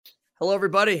Hello,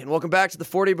 everybody, and welcome back to the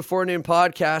 40 Before Noon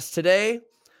podcast. Today,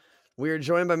 we are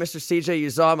joined by Mr. CJ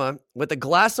Uzama with a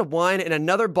glass of wine and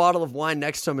another bottle of wine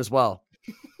next to him as well.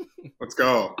 Let's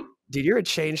go. Dude, you're a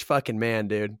changed fucking man,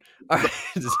 dude. All right.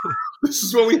 This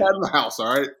is what we had in the house,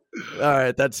 all right? All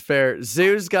right, that's fair.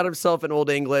 Zoo's got himself an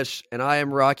Old English, and I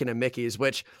am rocking a Mickey's,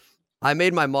 which I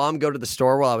made my mom go to the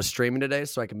store while I was streaming today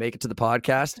so I could make it to the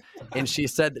podcast. And she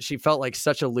said that she felt like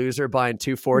such a loser buying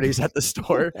 240s at the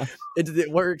store.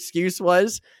 Her excuse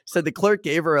was, said the clerk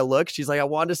gave her a look. She's like, I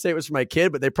wanted to say it was for my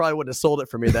kid, but they probably wouldn't have sold it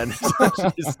for me then.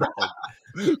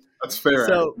 That's fair.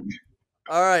 So,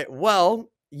 all right.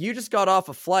 Well, you just got off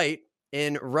a flight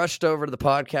and rushed over to the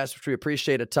podcast, which we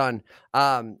appreciate a ton.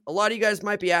 A lot of you guys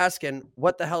might be asking,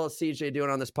 what the hell is CJ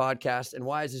doing on this podcast? And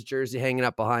why is his jersey hanging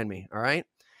up behind me? All right.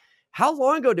 How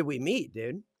long ago did we meet,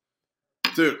 dude?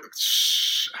 Dude,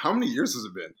 how many years has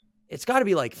it been? It's got to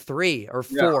be like 3 or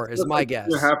 4 is my guess.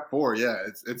 3.5, 4, yeah.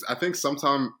 It's I think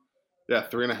sometime,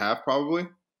 3.5 probably.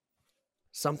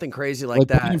 Something crazy like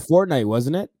that. In Fortnite,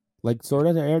 wasn't it? Like sort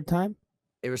of the air time?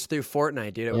 It was through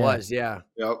Fortnite, dude. It was, yeah.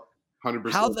 Yep,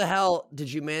 100%. How the hell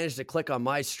did you manage to click on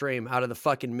my stream out of the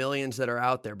fucking millions that are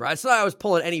out there, bro? I thought I was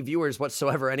pulling any viewers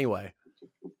whatsoever anyway.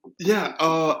 Yeah,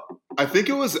 I think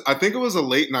it was a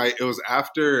late night. It was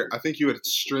after I think you had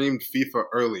streamed FIFA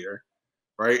earlier,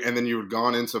 right? And then you had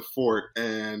gone into Fort,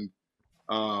 and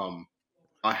I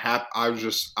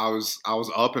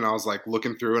was up and I was like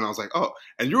looking through, and I was like, oh,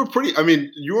 and you were pretty. I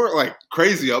mean, you weren't like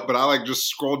crazy up, but I like just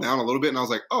scrolled down a little bit, and I was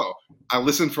like, oh, I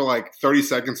listened for like 30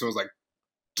 seconds, and was like,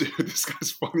 dude, this guy's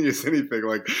funny as anything.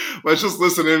 Like, let's just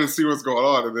listen in and see what's going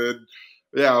on, and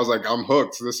then I was like, I'm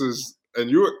hooked.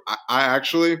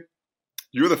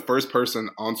 You were the first person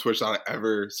on Twitch that I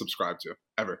ever subscribed to,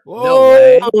 ever. Whoa. No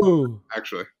way.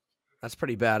 Actually. That's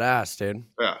pretty badass, dude.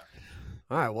 Yeah.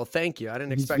 All right. Well, thank you. I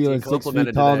didn't He's expect you to feeling 6 compliment feet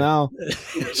it tall today. now.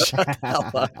 Shut the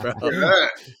hell up,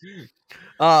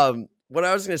 bro. What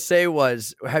I was going to say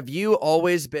was, have you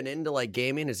always been into like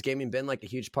gaming? Has gaming been like a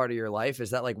huge part of your life? Is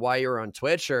that like why you were on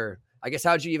Twitch, or I guess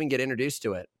how'd you even get introduced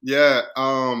to it? Yeah.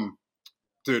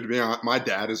 Dude, to be honest, my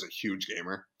dad is a huge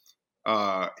gamer.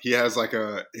 He has like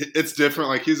it's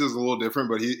different. Like his is a little different,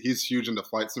 but he's huge into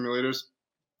flight simulators.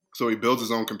 So he builds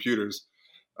his own computers.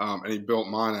 And he built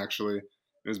mine actually. And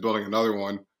he's building another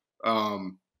one.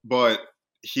 But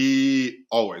he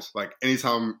always, like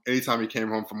anytime he came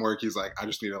home from work, he's like, I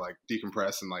just need to like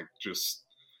decompress and like just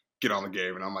get on the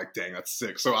game. And I'm like, dang, that's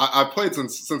sick. So I played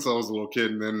since I was a little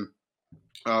kid, and then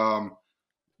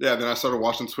then I started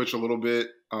watching Twitch a little bit.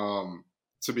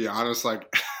 To be honest,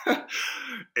 like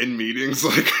in meetings,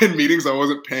 I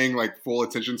wasn't paying like full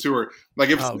attention to her. Like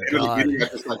if it's the end of the meeting, I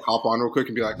just like hop on real quick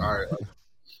and be like, all right,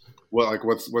 like,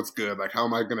 what's good? Like, how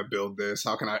am I gonna build this?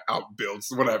 How can I outbuild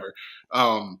whatever?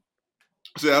 So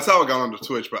that's how I got onto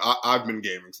Twitch. But I've been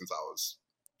gaming since I was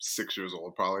 6 years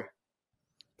old, probably.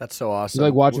 That's so awesome. You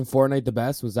like watching Fortnite the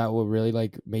best? Was that what really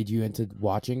like made you into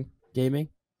watching gaming?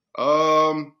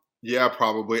 Yeah,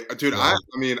 probably, dude. Yeah.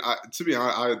 To be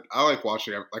honest, I like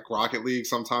watching like Rocket League.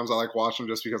 Sometimes I like watching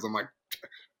just because I'm like,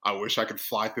 I wish I could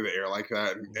fly through the air like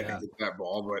that and get that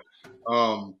ball. But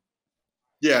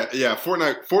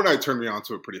Fortnite turned me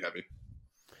onto it pretty heavy.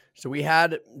 So we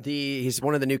had he's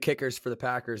one of the new kickers for the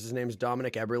Packers. His name is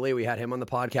Dominic Eberle. We had him on the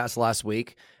podcast last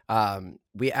week.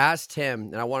 We asked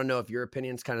him, and I want to know if your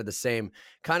opinion's kind of the same.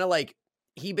 Kind of like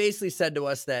he basically said to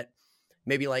us that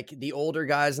maybe like the older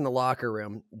guys in the locker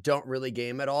room don't really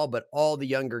game at all, but all the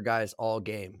younger guys all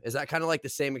game. Is that kind of like the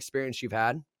same experience you've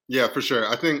had? Yeah, for sure.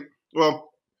 I think,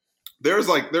 well, there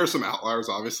are some outliers,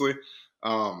 obviously.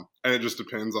 And it just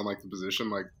depends on like the position.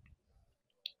 Like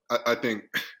I think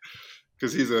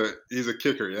because he's a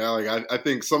kicker. Yeah. Like I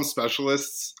think some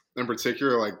specialists in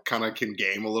particular, like kind of can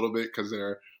game a little bit because they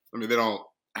don't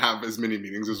have as many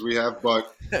meetings as we have,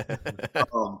 but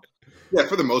yeah,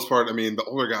 for the most part, I mean, the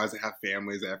older guys, they have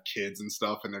families, they have kids and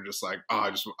stuff, and they're just like, I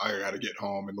got to get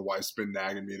home, and the wife's been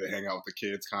nagging me to hang out with the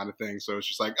kids kind of thing. So it's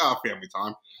just like, family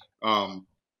time.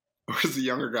 Whereas the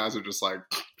younger guys are just like,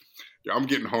 yeah, I'm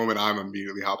getting home and I'm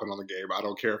immediately hopping on the game. I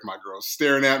don't care if my girl's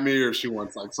staring at me or if she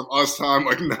wants like some us time.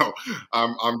 Like, no,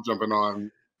 I'm jumping on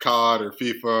COD or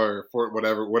FIFA or Fort,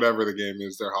 whatever the game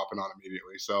is, they're hopping on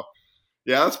immediately. So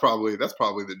yeah, that's probably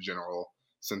the general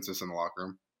census in the locker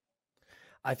room.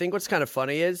 I think what's kind of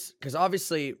funny is because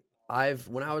obviously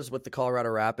when I was with the Colorado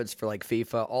Rapids for like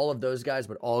FIFA, all of those guys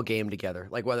would all game together.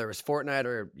 Like whether it was Fortnite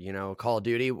or, Call of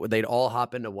Duty, they'd all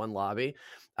hop into one lobby.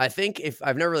 I think if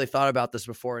I've never really thought about this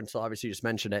before until obviously you just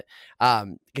mentioned it.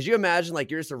 Could you imagine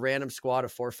like you're just a random squad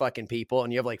of 4 fucking people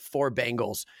and you have like 4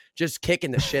 Bengals just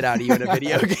kicking the shit out of you in a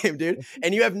video game, dude.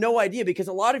 And you have no idea because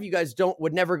a lot of you guys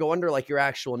would never go under like your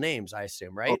actual names, I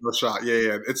assume, right? Oh, no shot.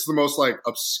 Yeah. It's the most like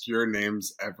obscure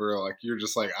names ever. Like you're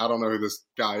just like, I don't know who this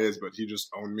guy is, but he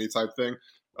just owned me type thing.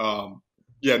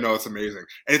 Yeah, no, it's amazing.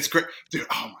 And it's great. Dude,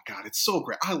 oh my God, it's so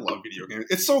great. I love video games.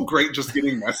 It's so great just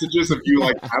getting messages of you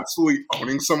like absolutely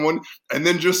owning someone and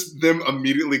then just them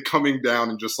immediately coming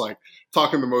down and just like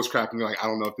talking the most crap. And you're like, I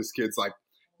don't know if this kid's like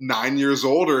 9 years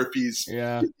old or if he's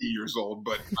 50 years old,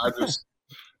 but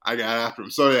I got after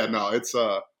him. So yeah, no, it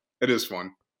is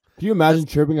fun. Can you imagine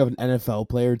chirping of an NFL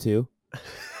player too?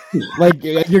 Like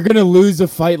you're going to lose a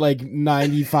fight like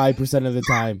 95% of the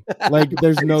time. Like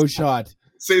there's no shot.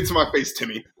 Say it to my face,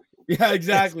 Timmy. Yeah,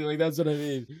 exactly. Like that's what I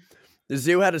mean. The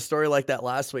Zoo had a story like that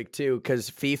last week too,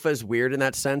 because FIFA's weird in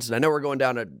that sense. And I know we're going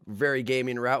down a very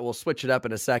gaming route. We'll switch it up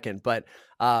in a second. But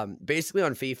basically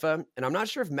on FIFA, and I'm not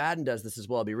sure if Madden does this as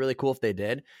well. It'd be really cool if they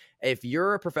did. If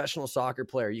you're a professional soccer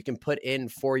player, you can put in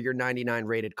for your 99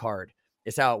 rated card.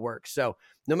 Is how it works. So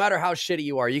no matter how shitty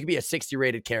you are, you could be a 60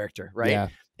 rated character, right? Yeah.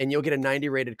 And you'll get a 90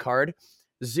 rated card.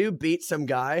 Zoo beat some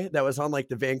guy that was on like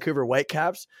the Vancouver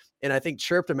Whitecaps, and I think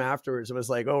chirped him afterwards and was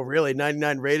like, "Oh, really?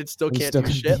 99 rated, still can't do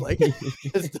shit. Like,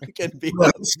 still can't beat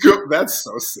him." That's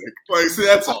so sick. Like, see,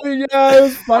 that's all. Yeah, it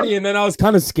was funny, and then I was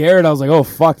kind of scared. I was like, "Oh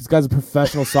fuck, this guy's a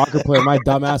professional soccer player. My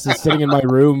dumbass is sitting in my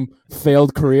room,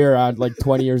 failed career at like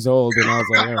 20 years old." And I was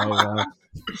like, "All right, well."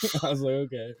 I was like,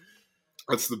 "Okay."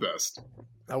 That's the best.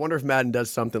 I wonder if Madden does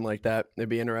something like that. It'd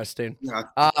be interesting.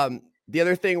 Yeah. The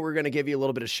other thing we're going to give you a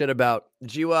little bit of shit about.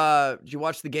 Did you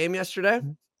watch the game yesterday?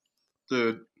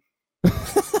 Dude.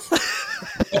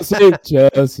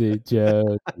 Chelsea. Did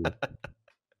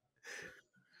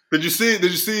you see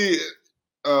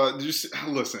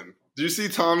listen, did you see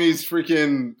Tommy's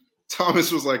freaking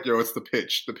Thomas was like, yo, it's the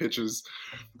pitch. The pitch.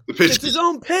 It's his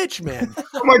own pitch, man.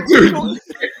 I'm like, dude,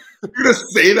 you're gonna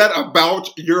say that about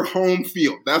your home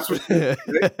field. That's what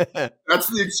that's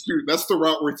the excuse. That's the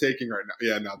route we're taking right now.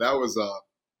 Yeah, no, that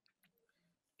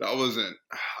wasn't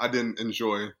I didn't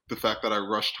enjoy the fact that I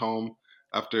rushed home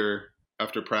after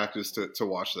practice to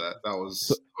watch that. That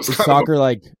was soccer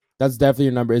like that's definitely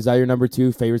your number. Is that your number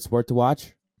 2 favorite sport to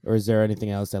watch? Or is there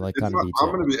anything else that like kind of beats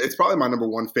it? It's probably my number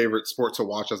 1 favorite sport to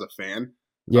watch as a fan.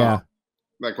 Yeah.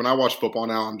 Like when I watch football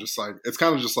now, I'm just like, it's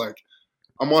kind of just like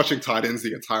I'm watching tight ends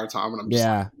the entire time, and I'm just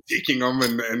like, taking them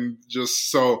and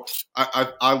just so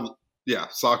I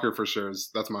soccer for sure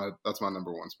that's my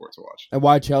number 1 sport to watch. And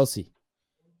why Chelsea?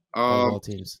 All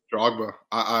teams. Drogba.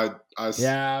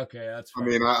 Yeah, okay, that's fair. I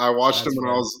mean, I watched him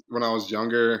when I was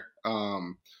younger.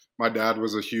 My dad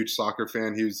was a huge soccer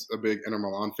fan. He was a big Inter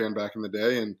Milan fan back in the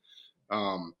day, and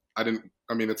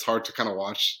it's hard to kind of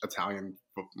watch Italian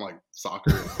like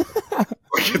soccer.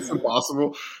 Like it's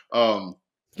impossible.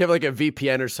 You have like a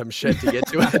VPN or some shit to get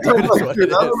to it. I don't know.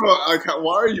 Like,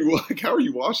 how are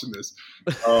you watching this?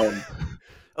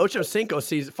 Ocho Cinco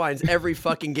finds every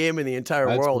fucking game in the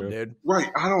entire world, dude. Right.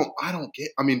 I don't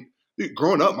get. I mean, dude,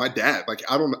 growing up, my dad, like,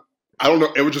 I don't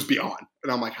know. It would just be on,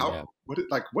 and I'm like, how? Yeah.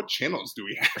 What channels do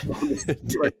we have?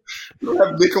 Like, we don't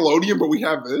have Nickelodeon, but we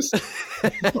have this.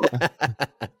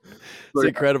 It's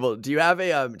incredible. Do you have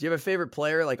a favorite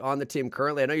player like on the team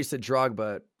currently? I know you said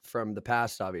Drogba from the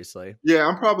past, obviously. Yeah,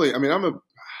 I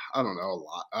don't know a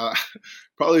lot.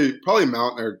 Probably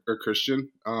Mount or Christian.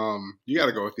 You got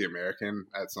to go with the American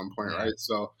at some point, right?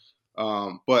 So,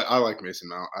 but I like Mason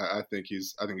Mount. I think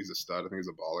he's a stud. I think he's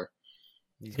a baller.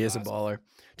 He is a baller,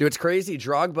 dude. It's crazy.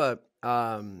 Drogba.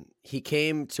 He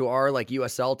came to our like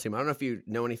USL team. I don't know if you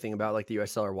know anything about like the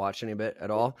USL or watch any bit at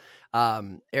all.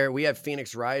 Eric, we have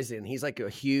Phoenix Rising. He's like a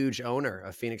huge owner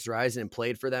of Phoenix Rising and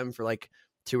played for them for like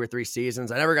 2 or 3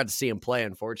 seasons. I never got to see him play,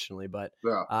 unfortunately, but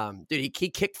dude, he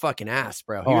kicked fucking ass,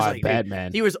 bro. He was like, bad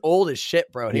man. He was old as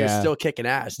shit, bro. And he was still kicking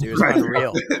ass, dude. It was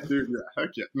unreal. Dude, heck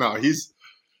yeah. No, he's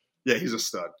a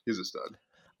stud. He's a stud.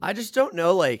 I just don't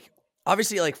know, like,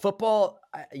 obviously, like football,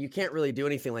 you can't really do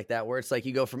anything like that where it's like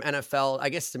you go from NFL, I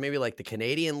guess, to maybe like the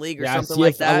Canadian League or something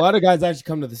like that. A lot of guys actually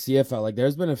come to the CFL. Like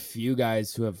there's been a few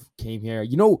guys who have came here.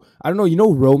 I don't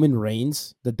know, Roman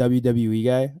Reigns, the WWE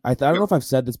guy? I don't know if I've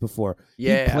said this before.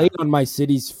 Yeah. He played on my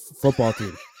city's football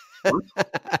team.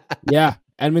 Yeah.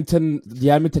 The Edmonton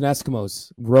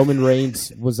Eskimos. Roman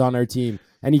Reigns was on our team.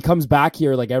 And he comes back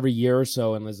here like every year or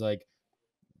so and was like,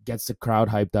 gets the crowd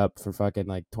hyped up for fucking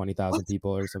like 20,000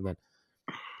 people or something.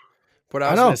 What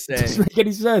I was going to say. Doesn't make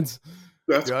any sense.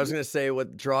 That's Dude, I was gonna say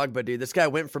with Drogba, dude, this guy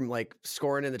went from like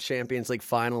scoring in the Champions League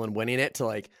final and winning it to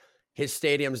like his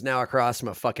stadium's now across from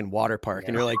a fucking water park,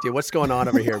 and you're like, dude, what's going on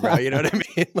over here, bro? You know what I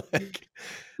mean?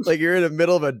 Like you're in the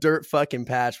middle of a dirt fucking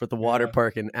patch with the water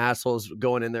park and assholes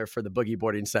going in there for the boogie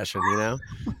boarding session. You know,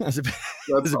 it's a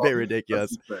bit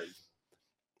ridiculous.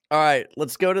 All right,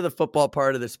 let's go to the football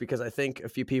part of this because I think a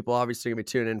few people obviously gonna be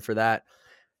tuning in for that.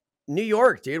 New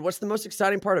York, dude. What's the most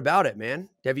exciting part about it, man?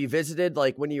 Have you visited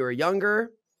like when you were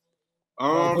younger?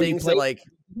 Things that like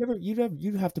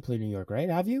you'd have to play New York, right?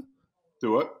 Have you?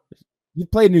 Do what?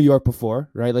 You've played New York before,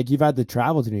 right? Like you've had to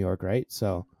travel to New York, right?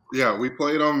 So yeah, we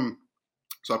played them.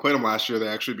 So I played them last year. They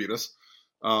actually beat us.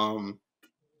 And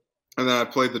then I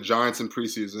played the Giants in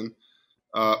preseason.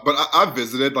 But I've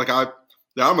visited. Like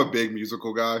I'm a big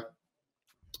musical guy.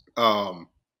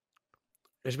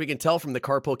 As we can tell from the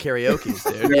carpool karaoke's,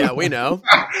 dude. Yeah, we know.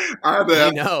 I had to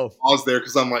have pause there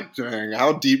because I'm like, dang,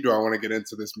 how deep do I want to get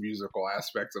into this musical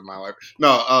aspect of my life? No,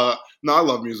 I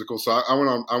love musicals. So I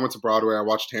went to Broadway. I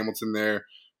watched Hamilton there.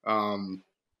 I've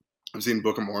seen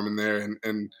Book of Mormon there,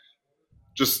 and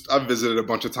just I've visited a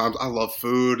bunch of times. I love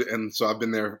food, and so I've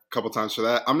been there a couple times for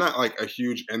that. I'm not like a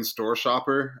huge in-store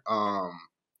shopper.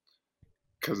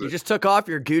 Because you just took off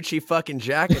your Gucci fucking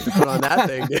jacket to put on that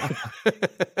thing, dude.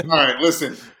 All right,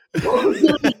 listen.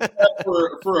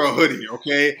 for a hoodie,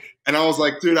 okay? And I was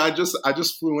like, dude, I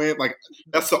just flew in. Like,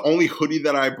 that's the only hoodie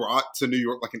that I brought to New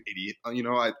York like an idiot. You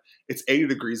know, it's 80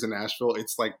 degrees in Nashville.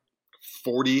 It's like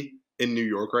 40 in New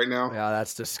York right now. Yeah,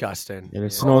 that's disgusting. Yeah,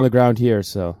 there's snow on the ground here,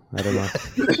 so I don't know.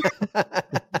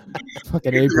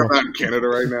 Fucking April. I'm in Canada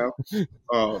right now.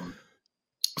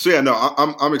 So yeah, no,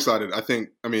 I'm excited.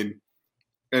 I mean,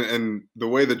 and the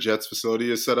way the Jets facility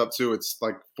is set up too, it's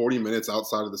like 40 minutes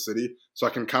outside of the city, so I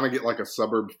can kind of get like a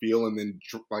suburb feel, and then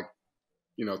like,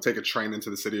 you know, take a train into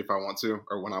the city if I want to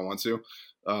or when I want to.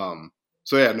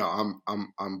 So yeah, no,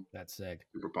 I'm that's sick.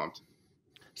 Super pumped.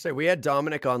 So we had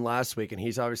Dominic on last week, and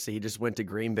he just went to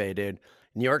Green Bay, dude.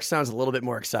 New York sounds a little bit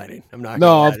more exciting. I'm not.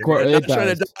 No, of course. I'm not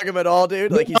trying to dog him at all,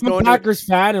 dude. Like I'm a Packers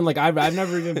fan, and like I've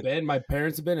never even been. My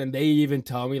parents have been, and they even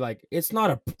tell me like it's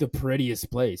not the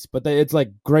prettiest place, but it's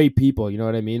like great people. You know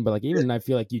what I mean? But like even I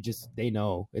feel like they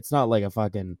know it's not like a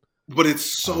fucking. But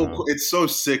it's so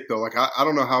sick though. Like I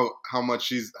don't know how long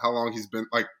he's been,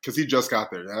 like, because he just got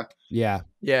there. Yeah.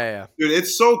 Dude,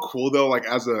 it's so cool though. Like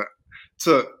as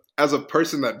a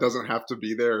person that doesn't have to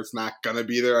be there, it's not gonna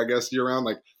be there, I guess, year round.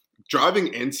 Like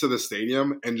driving into the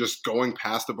stadium and just going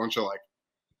past a bunch of like,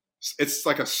 it's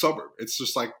like a suburb. It's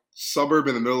just like suburb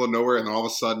in the middle of nowhere, and then all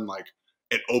of a sudden like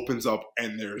it opens up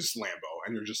and there's Lambeau,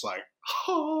 and you're just like,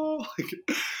 oh, like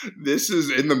this is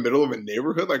in the middle of a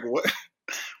neighborhood. Like what?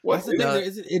 What's the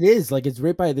thing? It is like it's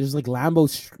right by. There's like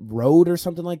Lambeau Road or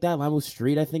something like that. Lambeau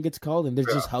Street, I think it's called, and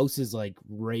there's just houses like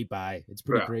right by. It's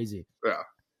pretty crazy. Yeah.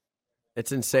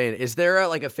 It's insane. Is there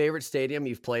a favorite stadium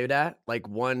you've played at? Like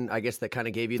one, I guess, that kind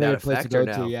of gave you that effect or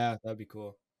no? Yeah, that'd be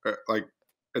cool. Like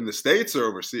in the States or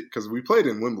overseas? Because we played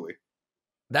in Wembley.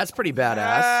 That's pretty badass.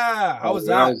 Yeah. How was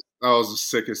that? That was the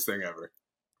sickest thing ever.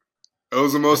 It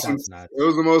was the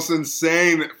most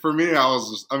insane for me.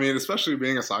 Especially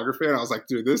being a soccer fan, I was like,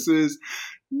 dude, this is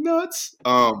nuts.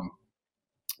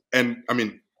 And I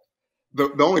mean,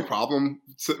 the only problem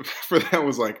for that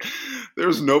was like there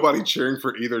was nobody cheering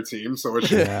for either team, so it's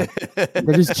they're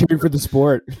just cheering for the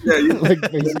sport. Yeah, like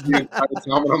basically.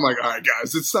 I'm like, all right,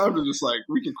 guys, it's time to just like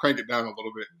we can crank it down a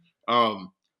little bit.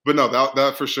 But no,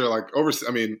 that for sure. Like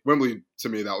Wembley to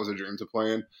me, that was a dream to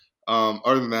play in.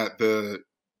 Other than that,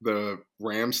 the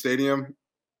Rams Stadium.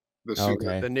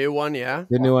 The new one, yeah.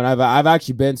 The new one. I've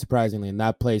actually been, surprisingly, and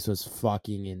that place was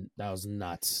that was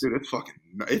nuts. Dude,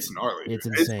 it's gnarly. It's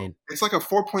insane. It's like a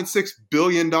 $4.6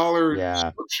 billion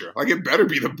structure. Like it better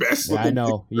be the best. Yeah, I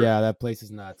know. Yeah, that place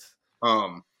is nuts.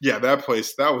 That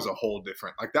place, that was a whole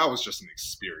different, like that was just an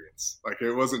experience. Like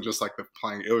it wasn't just like the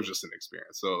playing, it was just an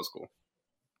experience. So it was cool.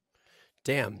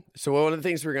 Damn. So one of the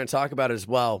things we're going to talk about as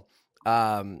well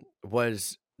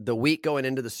was the week going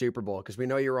into the Super Bowl, because we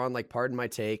know you were on like Pardon My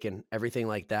Take and everything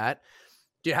like that.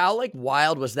 Dude, how like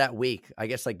wild was that week? I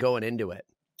guess like going into it.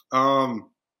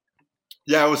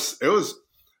 Yeah, it was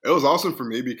awesome for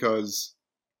me because,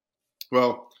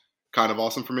 well, kind of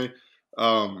awesome for me,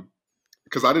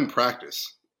 because I didn't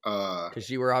practice.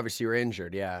 Because you were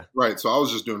injured, yeah. Right, so I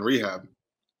was just doing rehab.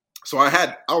 So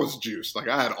I was juiced. Like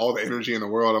I had all the energy in the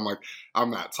world. I'm like, I'm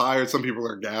not tired. Some people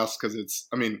are gassed because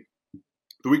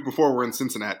the week before we're in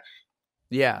Cincinnati.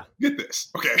 Yeah. Get this.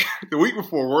 Okay. The week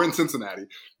before we're in Cincinnati.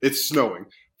 It's snowing.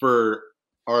 For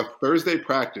our Thursday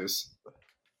practice,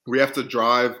 we have to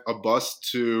drive a bus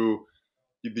to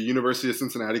the University of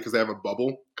Cincinnati because they have a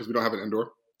bubble because we don't have an indoor.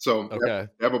 So okay.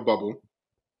 we have a bubble.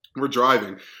 We're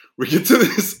driving. We get to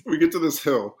this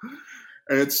hill,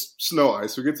 and it's snow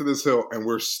ice. We get to this hill, and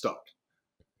we're stuck.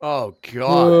 Oh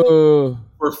God!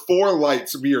 For 4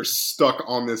 lights, we are stuck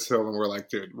on this hill, and we're like,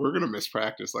 dude, we're gonna miss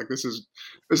practice. Like this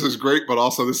is great, but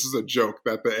also this is a joke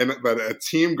that a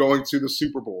team going to the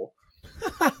Super Bowl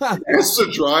has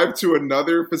to drive to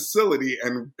another facility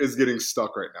and is getting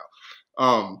stuck right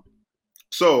now.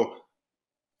 So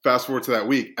fast forward to that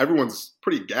week, everyone's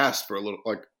pretty gassed for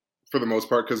the most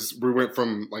part, because we went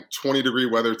from like 20-degree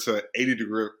weather to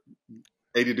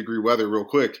 80-degree weather real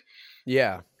quick.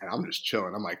 Yeah. And I'm just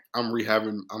chilling. I'm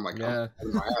rehabbing. I'm like, I'm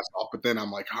having my ass off. But then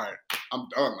I'm like, all right, I'm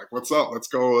done. Like, what's up? Let's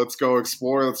go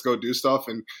explore. Let's go do stuff.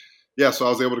 And yeah, so I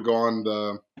was able to go on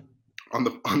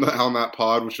that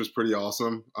pod, which was pretty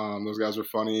awesome. Those guys were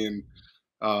funny, and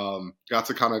got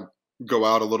to kind of go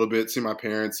out a little bit, see my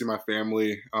parents, see my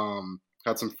family.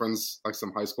 Had some friends, like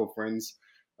some high school friends.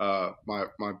 My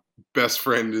best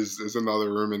friend is in the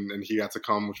other room, and he got to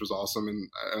come, which was awesome. And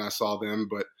I saw them,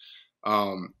 but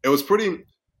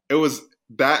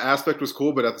that aspect was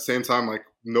cool, but at the same time, like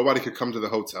nobody could come to the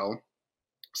hotel.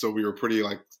 So we were pretty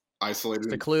like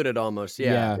isolated. Secluded almost.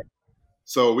 Yeah.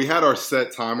 So we had our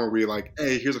set time where we like,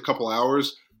 hey, here's a couple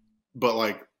hours, but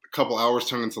like a couple hours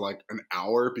turned into like an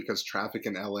hour because traffic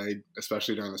in LA,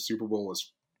 especially during the Super Bowl,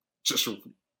 was just,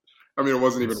 I mean, it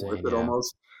wasn't even worth it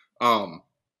almost.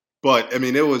 But I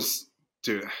mean, it was,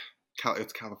 dude,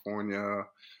 it's California.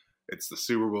 It's the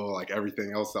Super Bowl, like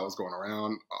everything else that was going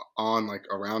around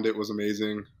it was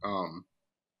amazing.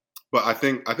 But I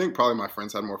think probably my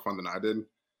friends had more fun than I did,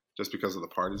 just because of the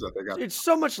parties that they got. Dude,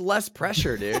 so much less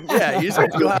pressure, dude. Yeah, you just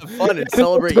have to go have fun and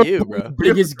celebrate you, bro.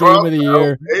 Biggest game of the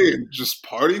year. Hey, just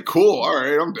party, cool. All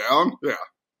right, I'm down. Yeah.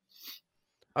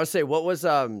 I would say, what was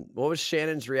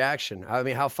Shannon's reaction? I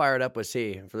mean, how fired up was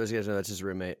he? For those of you guys who know, that's his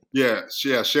roommate. Yeah.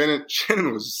 Shannon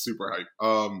was super hype.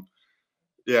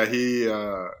 Yeah,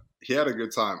 he had a good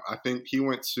time. I think he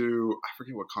went to, I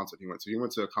forget what concert he went to. He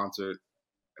went to a concert.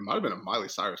 It might have been a Miley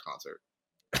Cyrus concert.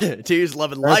 He was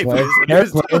loving life. Nothing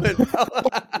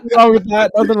wrong with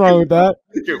that. Nothing wrong with that.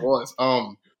 I think it was.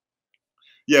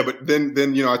 Yeah, but then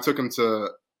I took him to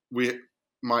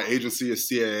my agency is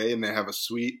CAA, and they have a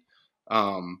suite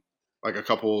like a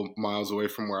couple miles away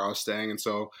from where I was staying, and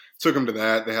so took him to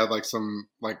that. They had like some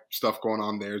like stuff going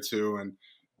on there too, and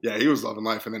yeah, he was loving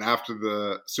life. And then after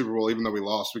the Super Bowl, even though we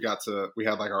lost, we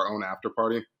had like our own after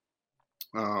party.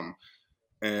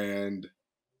 And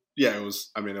yeah, it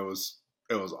was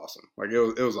awesome. Like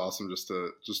it was awesome just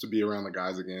to be around the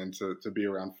guys again, to be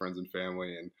around friends and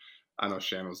family. And I know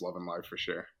Shannon was loving life for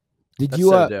sure. Did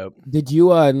you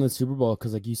in the Super Bowl,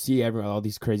 because like you see all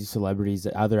these crazy celebrities,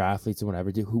 other athletes and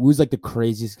whatever, who was like the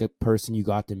craziest person you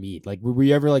got to meet? Like were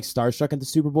you ever like starstruck at the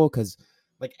Super Bowl? Because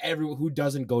like everyone who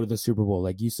doesn't go to the Super Bowl,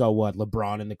 like you saw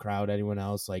LeBron in the crowd, anyone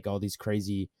else, like all these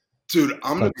crazy. Dude,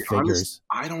 I'm gonna be honest.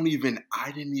 I didn't even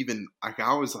like.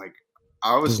 I was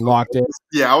just locked in.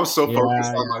 Yeah, I was so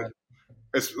focused on like.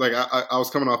 It's like I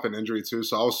was coming off an injury too,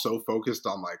 so I was so focused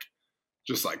on like,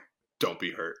 just like don't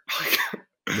be hurt.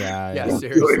 Yeah,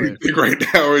 seriously. Right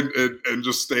now and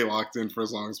just stay locked in for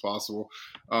as long as possible.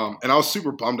 And I was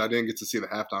super bummed I didn't get to see the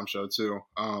halftime show too.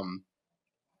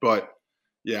 But.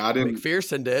 Yeah, I didn't.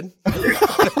 McPherson did. That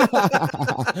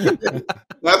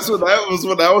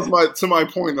was to my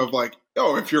point of like,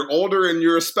 yo, if you're older and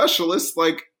you're a specialist,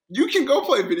 like you can go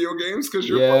play video games because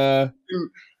you're like,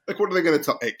 what are they gonna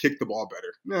tell? Hey, kick the ball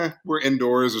better. Nah, we're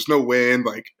indoors. There's no wind.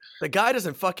 Like the guy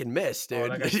doesn't fucking miss,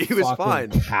 dude. He was fine.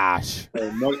 Cash.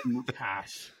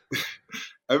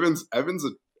 Evan's I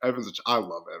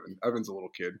love Evan. Evan's a little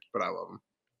kid, but I love him.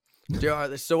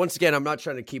 So once again, I'm not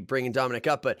trying to keep bringing Dominic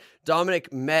up, but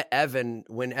Dominic met Evan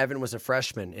when Evan was a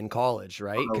freshman in college,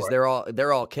 right? Because they're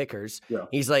all kickers. Yeah.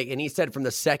 He's like, and he said from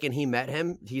the second he met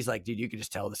him, he's like, dude, you could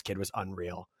just tell this kid was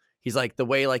unreal. He's like, the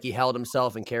way like he held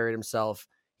himself and carried himself.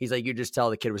 He's like, you just tell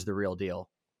the kid was the real deal.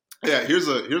 Yeah. Here's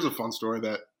a fun story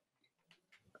that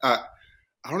I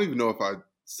don't even know if I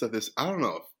said this. I don't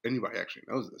know if anybody actually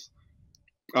knows this.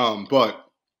 But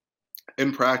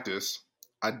in practice,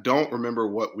 I don't remember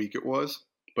what week it was,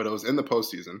 but it was in the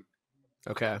postseason.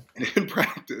 Okay. And in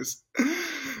practice,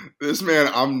 this man,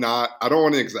 I don't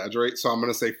want to exaggerate, so I'm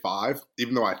going to say 5,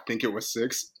 even though I think it was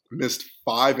 6, missed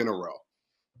 5 in a row.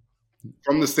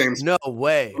 From the same spot. No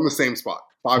way. From the same spot.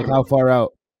 5 how far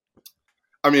out?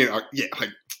 I mean, yeah, like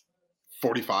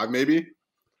 45 maybe.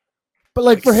 But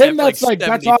like for him, that's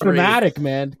automatic,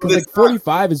 man. Because like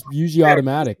 45 is usually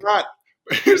automatic.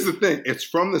 Here's the thing. It's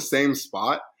from the same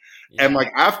spot. Yeah. And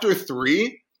like after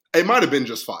 3, It might have been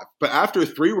just 5, but after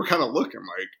 3, we're kind of looking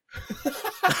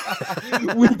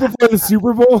like week before the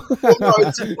Super Bowl. Well, no,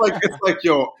 it's like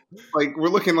yo, like we're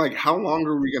looking like how long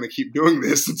are we gonna keep doing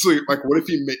this? It's like what if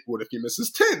he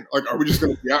misses 10? Like, are we just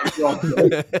gonna be out here all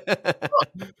day?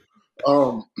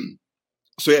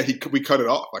 So yeah, we cut it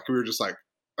off. Like we were just like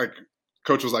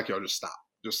coach was like, yo, just stop.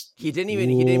 He didn't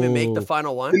even make the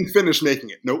final one. Didn't finish making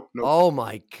it. Nope. Oh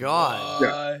my god.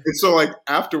 Yeah. And so like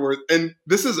afterwards, and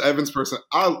this is Evan's person.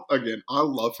 I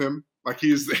love him. Like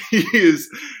he's the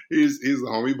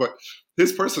homie, but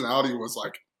his personality was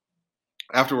like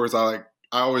afterwards. I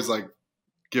always like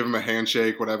give him a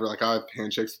handshake, whatever. Like I have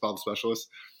handshakes with all the specialists,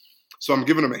 so I'm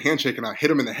giving him a handshake and I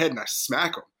hit him in the head and I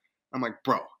smack him. I'm like,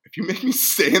 bro, if you make me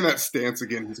stay in that stance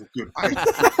again, he's like, dude,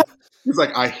 he's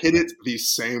like, I hit it the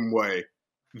same way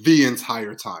the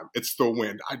entire time. It's the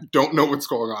wind. I don't know what's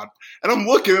going on. And I'm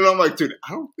looking and I'm like, dude,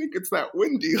 I don't think it's that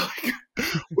windy. Like,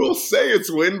 we'll say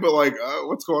it's wind, but like,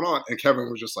 what's going on? And Kevin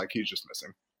was just like, he's just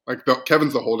missing. Like,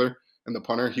 Kevin's the holder and the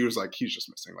punter. He was like, he's just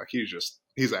missing. Like,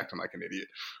 he's acting like an idiot.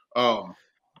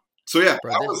 So yeah,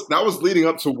 that was leading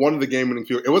up to one of the game-winning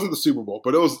field. It wasn't the Super Bowl,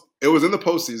 but it was in the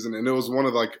postseason, and it was one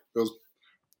of like those.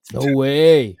 No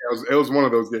way! It was one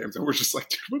of those games, and we're just like,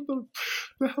 dude, what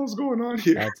the hell's going on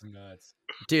here? That's nuts,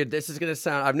 dude. This is gonna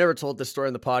sound. I've never told this story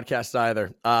in the podcast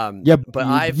either. Yeah,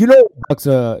 but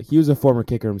he was a former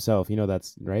kicker himself. You know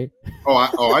that's right.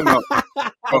 I know.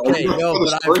 Okay, no,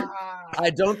 but I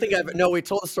don't think we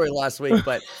told the story last week,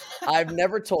 but I've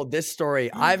never told this story.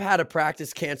 I've had a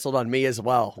practice canceled on me as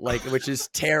well, like, which is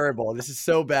terrible. This is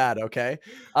so bad. Okay.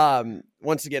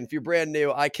 Once again, if you're brand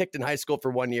new, I kicked in high school for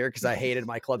 1 year because I hated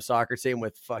my club soccer team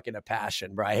with fucking a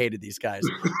passion, bro. I hated these guys.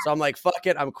 So I'm like, fuck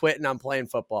it. I'm quitting. I'm playing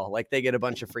football. Like they get a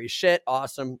bunch of free shit.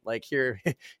 Awesome. Like here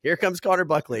comes Connor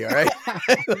Buckley. All right.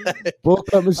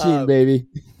 Bullcut machine, baby.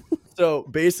 So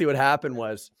basically what happened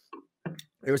was,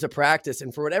 there was a practice,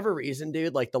 and for whatever reason,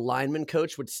 dude, like the lineman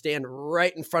coach would stand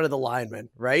right in front of the lineman,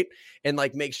 right? And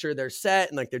like make sure they're set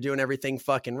and like they're doing everything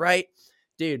fucking right.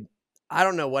 Dude, I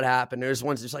don't know what happened. There's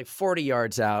like 40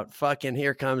 yards out. Fucking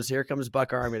here comes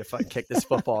Buck Army to fucking kick this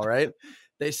football, right?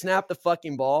 They snap the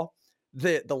fucking ball.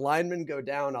 The linemen go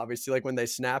down, obviously, like when they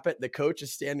snap it. The coach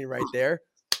is standing right there.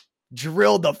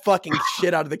 Drilled the fucking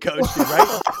shit out of the coach, dude,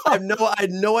 right? I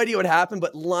had no idea what happened,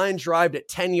 but line drived at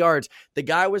 10 yards. The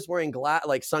guy was wearing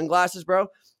sunglasses, bro.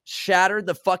 Shattered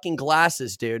the fucking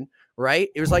glasses, dude. Right?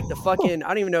 It was like the fucking, I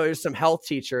don't even know, it was some health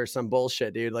teacher or some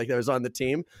bullshit, dude, like that was on the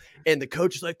team. And the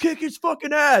coach is like, kick his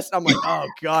fucking ass. I'm like, oh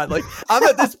God. Like I'm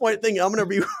at this point thinking I'm going to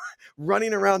be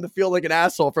running around the field like an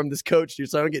asshole from this coach, dude,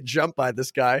 so I don't get jumped by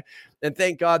this guy. And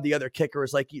thank God the other kicker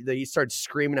was like, he started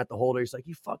screaming at the holder. He's like,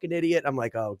 you fucking idiot. I'm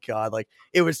like, oh God. Like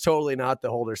it was totally not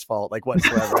the holder's fault, like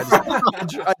whatsoever.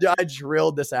 I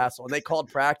drilled this asshole, and they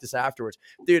called practice afterwards,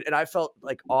 dude. And I felt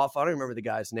like off. I don't remember the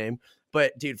guy's name.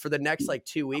 But dude, for the next like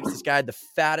 2 weeks, this guy had the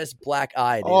fattest black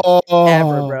eye, dude,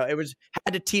 ever, bro.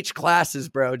 Had to teach classes,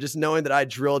 bro, just knowing that I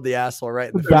drilled the asshole right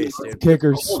in the face, dude.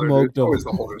 Kicker smoked him. It was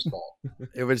the holder's fault.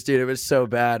 It was so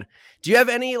bad. Do you have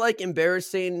any like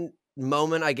embarrassing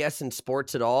moment, I guess, in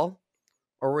sports at all?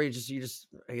 Or were you just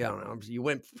I don't know, you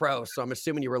went pro, so I'm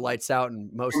assuming you were lights out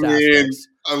in most aspects.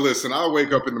 Listen, I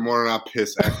wake up in the morning, I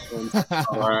piss excellent.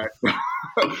 All right.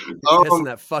 Pissing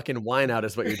that fucking wine out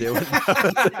is what you're doing.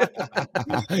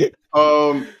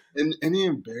 Any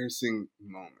embarrassing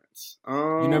moments?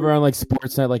 You never on like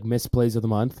sports night, like misplays of the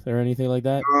month or anything like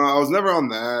that? I was never on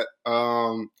that.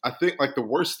 I think like the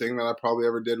worst thing that I probably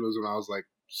ever did was when I was like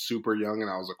super young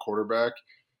and I was a quarterback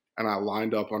and I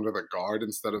lined up under the guard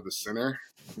instead of the center.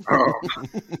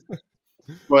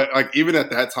 But like even at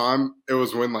that time, it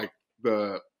was when like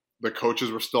the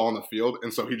coaches were still on the field,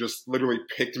 and so he just literally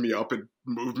picked me up and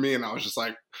moved me, and I was just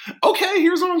like, okay,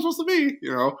 here's where I'm supposed to be,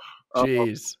 you know.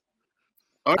 Jeez.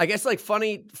 I guess like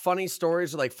funny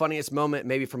stories or like funniest moment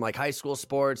maybe from like high school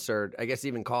sports or I guess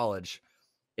even college.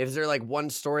 Is there like one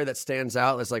story that stands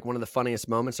out as like one of the funniest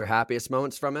moments or happiest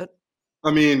moments from it?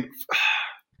 I mean,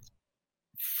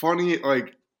 funny,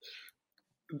 like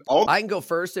I can go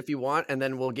first if you want, and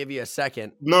then we'll give you a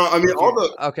second. No, I mean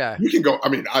okay. You can go. I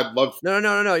mean, I'd love.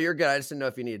 No. You're good. I just didn't know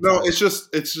if you need. No, time. It's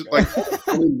just like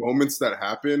funny moments that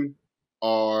happen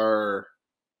are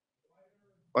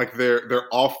like they're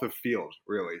off the field,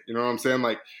 really. You know what I'm saying?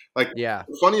 Like yeah.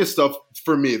 The funniest stuff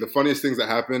for me, the funniest things that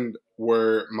happened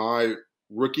were my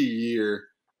rookie year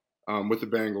with the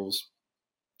Bengals,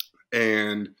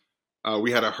 and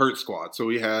we had a hurt squad, so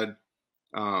we had.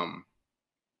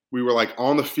 We were like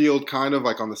on the field, kind of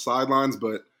like on the sidelines,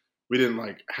 but we didn't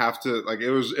like have to. Like it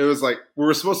was like we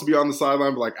were supposed to be on the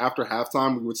sideline, but like after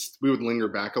halftime, we would linger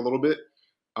back a little bit.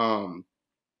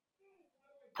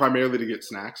 primarily to get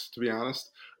snacks, to be honest.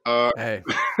 Hey.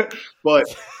 But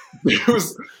there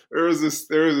was this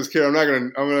kid. I'm not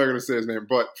gonna say his name,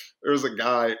 but there was a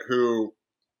guy who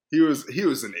he was an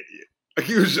idiot.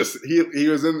 He was just he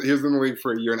was in the league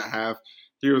for a year and a half.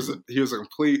 He was a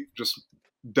complete just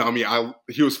dummy.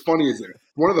 He was funny as it.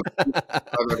 One of the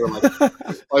I've ever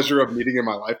the pleasure of meeting in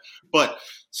my life. But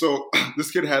so this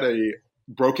kid had a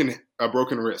broken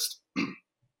wrist.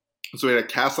 So he had a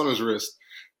cast on his wrist,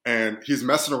 and he's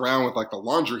messing around with like the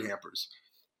laundry hampers,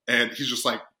 and he's just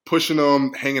like pushing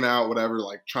them, hanging out, whatever,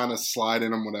 like trying to slide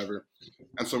in them, whatever.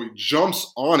 And so he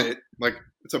jumps on it, like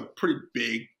it's a pretty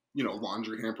big,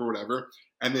 laundry hamper, whatever,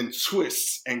 and then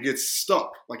twists and gets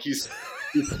stuck. Like he's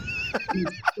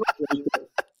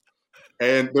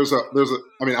and there's a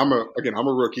I mean, I'm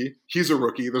a rookie. He's a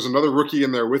rookie. There's another rookie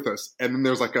in there with us, and then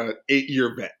there's like a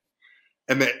 8-year vet.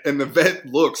 And the vet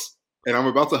looks, and I'm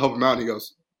about to help him out, and he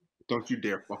goes, "Don't you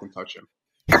dare fucking touch him."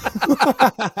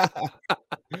 I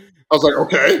was like,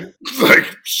 okay.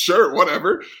 Like, sure,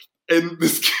 whatever. And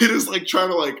this kid is like trying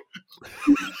to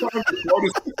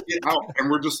get out, and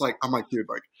we're just like, I'm like, dude,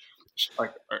 like,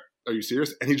 are you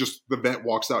serious? And the vet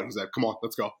walks out. He's like, come on,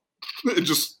 let's go. And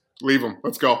just leave him.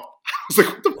 Let's go. I was like,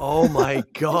 what the oh my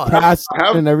God. Cast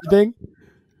on and everything?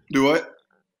 Do what?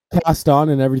 Cast on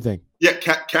and everything. Yeah,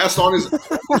 cast on is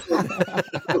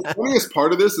the funniest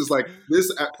part of this is like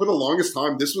this for the longest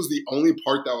time, this was the only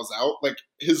part that was out. Like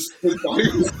his body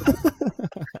was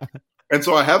and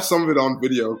so I have some of it on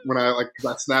video when I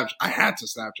I had to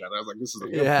Snapchat. I was like, this is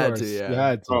you had to, yeah. You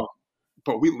had to.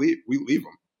 But we leave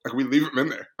them. Like we leave him in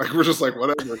there. Like we're just like,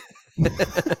 whatever.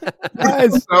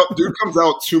 Dude comes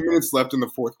out 2 minutes left in the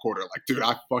fourth quarter. Like, dude,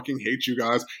 I fucking hate you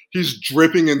guys. He's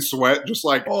dripping in sweat, just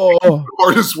like the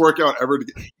hardest workout ever to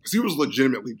get, because he was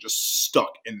legitimately just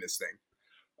stuck in this thing.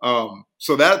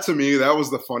 So that to me, that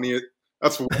was the funniest.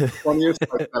 That's the funniest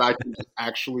that I can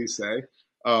actually say.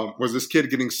 Was this kid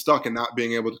getting stuck and not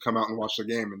being able to come out and watch the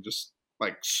game and just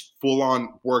like full on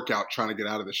workout trying to get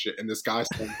out of this shit. And this guy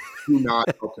said, do not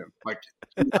help him. Like,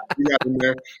 he got in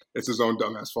there. It's his own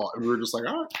dumbass fault. And we were just like,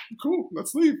 all right, cool.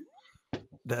 Let's leave.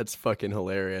 That's fucking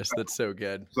hilarious. That's so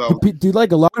good. So, do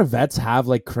like a lot of vets have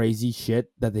like crazy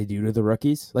shit that they do to the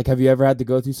rookies? Like, have you ever had to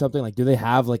go through something? Like, do they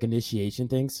have like initiation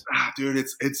things? Dude,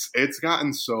 it's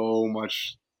gotten so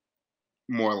much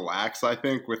more lax, I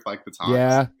think, with like the times.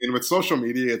 Yeah. And with social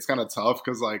media, it's kind of tough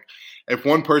because like if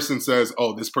one person says,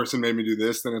 oh, this person made me do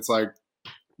this, then it's like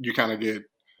you kind of get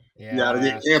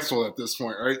get canceled at this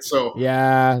point, right? So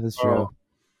yeah, that's true.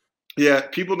 Yeah,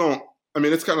 people don't. I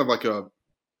mean, it's kind of like a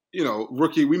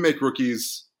rookie. We make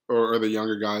rookies or the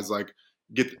younger guys like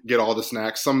get all the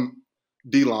snacks. Some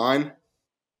D line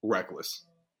reckless.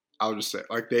 I'll just say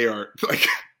like they are like.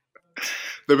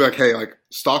 They'll be like, hey, like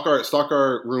stock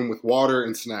our room with water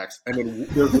and snacks. And then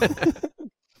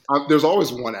there's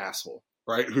always one asshole,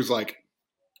 right? Who's like,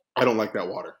 I don't like that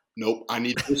water. Nope. I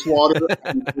need this water.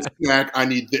 I need this snack. I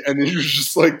need this. And then you're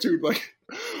just like, dude, like,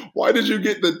 why did you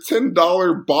get the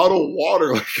 $10 bottle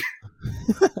water?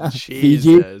 Like,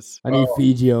 Fiji? I need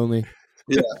Fiji only.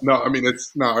 Yeah. No, I mean,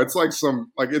 it's like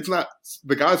some, like, it's not,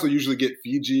 the guys will usually get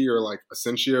Fiji or like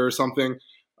Essentia or something.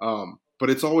 But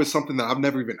it's always something that I've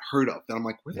never even heard of. That I'm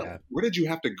like, where did you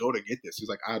have to go to get this? He's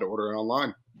like, I had to order it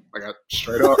online. Like,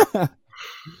 straight up.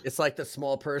 It's like the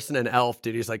small person in Elf,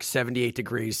 dude. He's like 78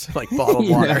 degrees, like bottled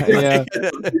water. Yeah.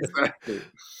 Exactly.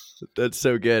 That's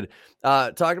so good.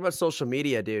 Talking about social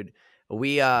media, dude.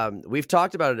 We've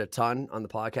talked about it a ton on the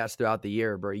podcast throughout the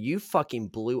year, bro. You fucking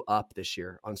blew up this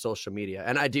year on social media.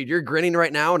 And dude, you're grinning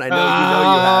right now, and I know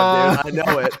you have, dude. I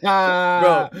know it.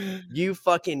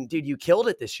 Bro, you killed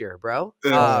it this year, bro.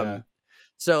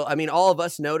 So, I mean, all of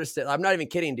us noticed it. I'm not even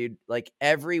kidding, dude. Like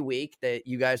every week that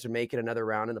you guys are making another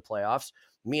round in the playoffs,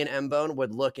 me and M-Bone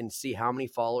would look and see how many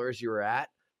followers you were at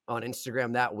on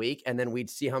Instagram that week. And then we'd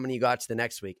see how many you got to the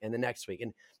next week and the next week.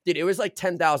 And dude, it was like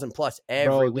 10,000 plus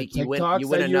every week. You win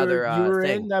another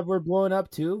thing that we're blowing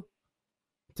up too.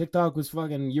 TikTok was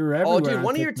fucking, you were everywhere. Oh, dude,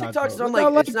 one of your TikToks is on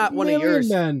like it's not one of yours.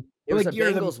 Man. It was a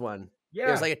Bengals one. Yeah.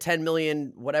 It was like a 10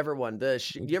 million, whatever one.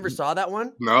 You ever saw that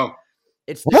one? No.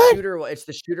 It's the shooter. It's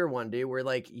the shooter one, dude. Where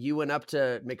like you went up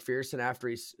to McPherson after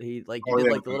he like you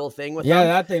did like the little thing with him.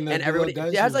 That thing. And everybody,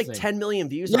 it has like 10 million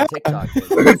views on TikTok.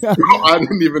 I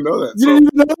didn't even know that. You didn't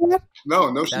even know that? No,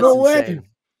 no way.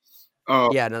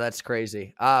 Yeah, no, that's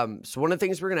crazy. So one of the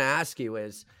things we're gonna ask you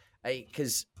is,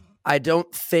 because I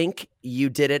don't think you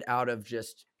did it out of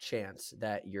just chance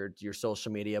that your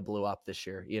social media blew up this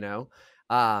year. You know,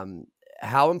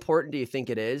 how important do you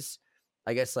think it is?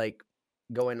 I guess like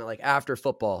going like after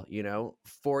football, you know,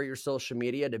 for your social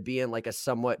media to be in like a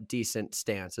somewhat decent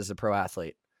stance as a pro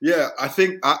athlete. Yeah, I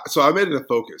think so. I made it a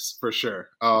focus for sure.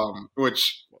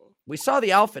 Which we saw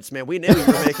the outfits, man. We knew you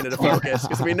were making it a focus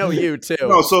because we know you too.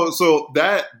 No, so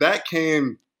that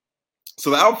came. So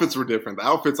the outfits were different. The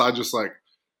outfits I just like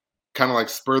kind of like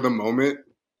spur the moment.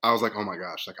 I was like, oh my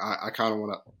gosh, like I kind of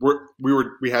want to.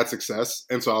 We had success,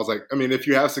 and so I was like, I mean, if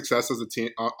you have success as a team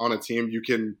on a team, you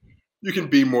can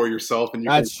be more yourself, and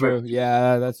that's true. Like,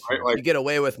 yeah, that's right? true. Like, you get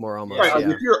away with more almost. Right, yeah.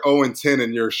 Like if you're 0-10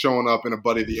 and you're showing up in a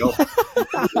Buddy the Elf,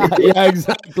 yeah,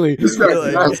 exactly.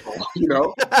 Really? You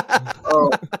know.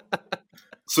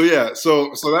 So yeah,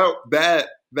 so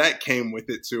that came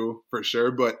with it too for sure,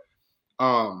 but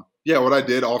yeah, what I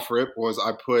did off rip was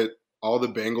I put all the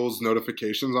Bengals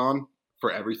notifications on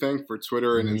for everything, for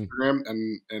Twitter and Instagram,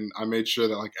 and I made sure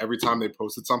that like every time they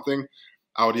posted something,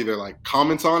 I would either like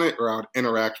comment on it or I would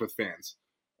interact with fans.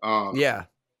 Yeah,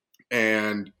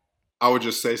 and I would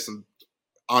just say some.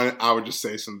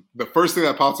 The first thing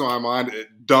that pops in my mind,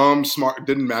 dumb, smart,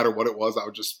 didn't matter what it was. I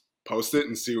would just post it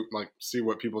and see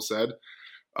what people said.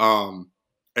 And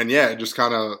yeah, it just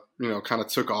kind of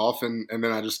took off, and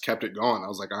then I just kept it going. I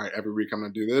was like, all right, every week I'm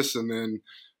gonna do this, and then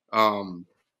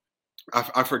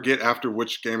I forget after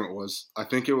which game it was. I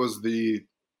think it was the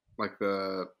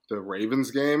Ravens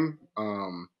game.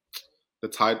 The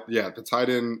tight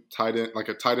end, like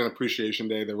a tight end appreciation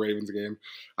day, the Ravens game.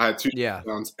 I had 2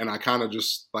 touchdowns, and I kind of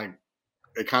just like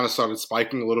it kind of started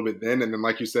spiking a little bit then, and then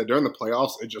like you said, during the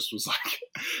playoffs, it just was like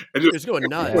it was going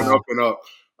nuts, up and up.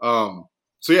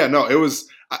 So yeah, no, it was.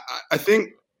 I think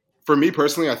for me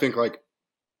personally, I think like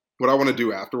what I want to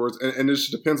do afterwards, and it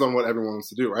just depends on what everyone wants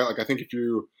to do, right? Like I think if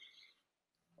you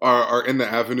are in the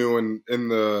avenue and in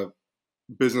the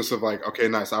business of like, okay,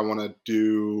 nice, I want to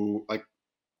do like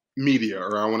media,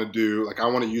 or I want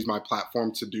to use my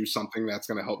platform to do something that's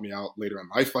going to help me out later in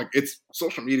life. Like it's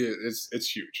social media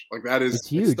it's huge. Like that is it's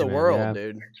huge. It's the world,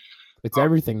 dude. It's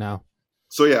everything now.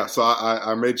 So yeah, so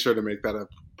I made sure to make that a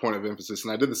point of emphasis,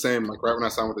 and I did the same. Like right when I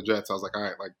signed with the Jets, I was like, all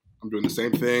right, like I'm doing the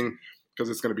same thing because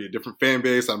it's going to be a different fan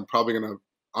base. I'm probably going to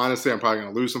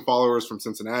lose some followers from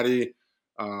Cincinnati.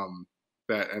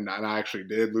 And I actually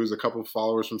did lose a couple of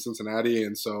followers from Cincinnati,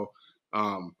 and so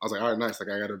I was like, all right, nice. Like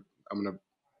I'm gonna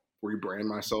rebrand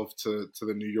myself to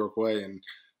the New York way and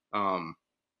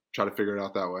try to figure it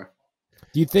out that way.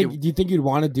 Do you think you'd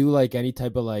want to do like any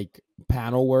type of like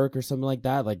panel work or something like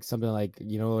that? Like something like,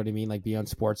 you know what I mean? Like be on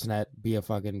Sportsnet, be a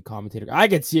fucking commentator. I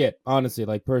could see it, honestly,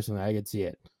 like personally, I could see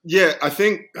it. Yeah, I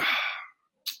think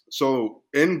so.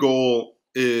 End goal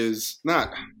is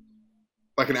not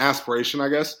like an aspiration, I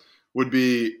guess, would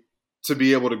be to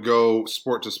be able to go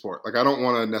sport to sport. Like I don't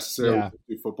want to necessarily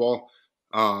do football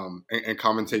and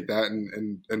commentate that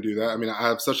and do that. I mean, I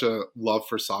have such a love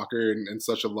for soccer and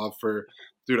such a love for,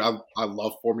 dude, I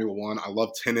love Formula One. I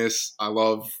love tennis. I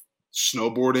love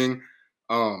snowboarding.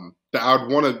 That I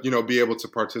would want to, be able to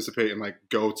participate and like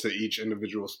go to each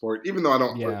individual sport, even though I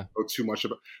don't know too much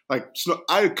about like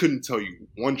I couldn't tell you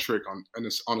one trick on a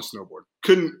snowboard.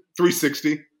 Couldn't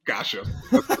 360. Gotcha.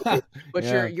 But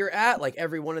you're at like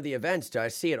every one of the events. I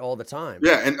see it all the time.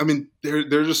 Yeah, and I mean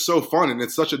they're just so fun, and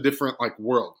it's such a different like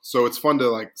world. So it's fun to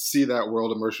like see that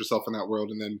world, immerse yourself in that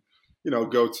world, and then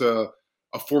go to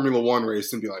a Formula One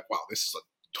race and be like, wow, this is a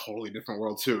totally different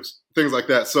world too. Things like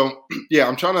that. So yeah,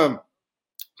 I'm trying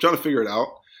to figure it out.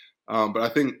 But I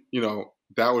think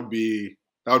that would be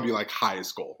like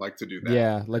highest goal, like to do that.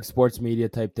 Yeah, like sports media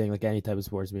type thing, like any type of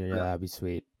sports media. Yeah, that'd be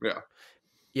sweet. Yeah.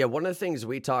 Yeah, one of the things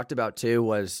we talked about too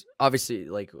was obviously,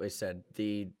 like I said,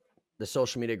 the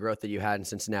social media growth that you had in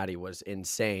Cincinnati was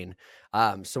insane.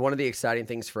 So one of the exciting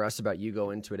things for us about you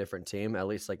going to a different team, at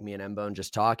least like me and M-Bone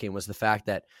just talking, was the fact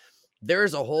that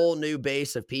there's a whole new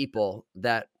base of people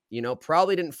that,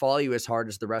 probably didn't follow you as hard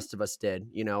as the rest of us did,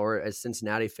 or as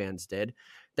Cincinnati fans did,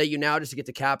 that you now just get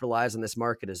to capitalize on this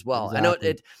market as well. Exactly.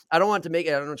 I know I don't want to make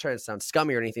it, I don't try to sound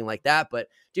scummy or anything like that, but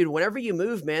dude, whenever you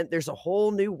move, man, there's a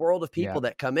whole new world of people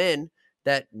that come in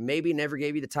that maybe never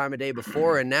gave you the time of day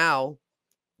before. And now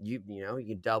you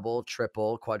double,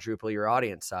 triple, quadruple your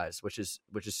audience size, which is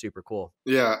super cool.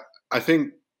 Yeah. I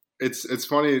think it's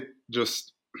funny,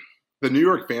 just the New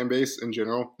York fan base in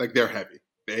general, like they're heavy.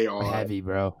 They are heavy,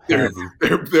 bro. They're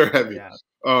heavy. Yeah.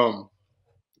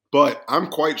 But I'm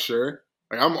quite sure,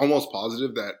 like I'm almost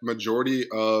positive that majority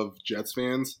of Jets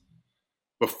fans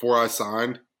before I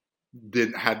signed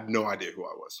had no idea who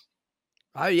I was.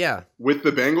 Oh yeah. With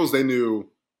the Bengals, they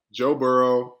knew Joe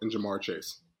Burrow and Jamar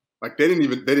Chase. Like they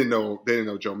didn't know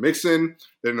Joe Mixon.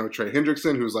 They didn't know Trey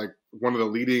Hendrickson, who's like one of the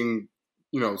leading,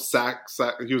 sack.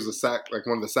 He was like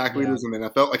one of the sack leaders in the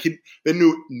NFL. Like they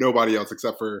knew nobody else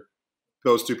except for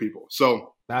those two people.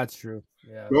 So that's true.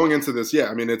 Yeah. Going into this,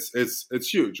 I mean it's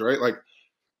huge, right? Like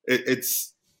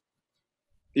it's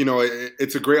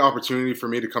it's a great opportunity for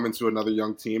me to come into another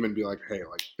young team and be like, hey,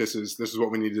 like this is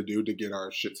what we need to do to get our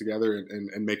shit together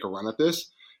and make a run at this.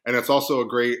 And it's also a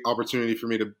great opportunity for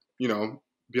me to,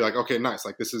 be like, okay, nice.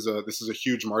 Like this is a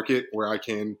huge market where I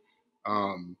can,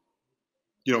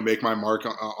 make my mark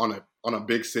on a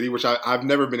big city, which I've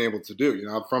never been able to do.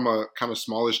 I'm from a kind of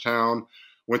smallish town,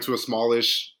 went to a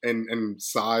smallish in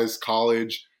size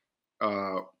college.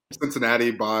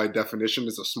 Cincinnati, by definition,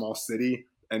 is a small city.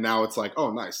 And now it's like,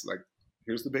 oh, nice. Like,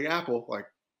 here's the Big Apple. Like,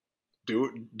 do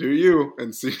you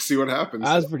and see what happens.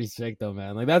 That's pretty sick though,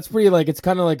 man. Like that's pretty like, it's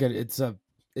kind of like it's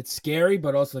scary,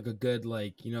 but also like a good,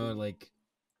 like, like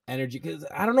energy. Cause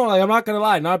I don't know, like I'm not going to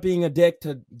lie, not being a dick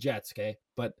to Jets. Okay.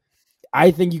 But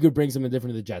I think you could bring something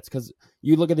different to the Jets. Cause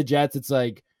you look at the Jets, it's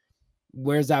like,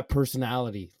 where's that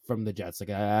personality from the Jets? Like,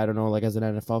 I don't know, like as an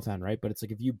NFL fan, right? But it's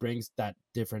like, if you bring that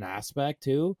different aspect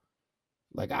too,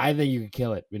 like, I think you could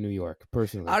kill it in New York,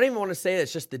 personally. I don't even want to say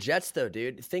it's just the Jets, though,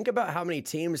 dude. Think about how many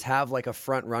teams have, like, a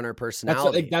front-runner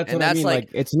personality. That's what I mean. Like,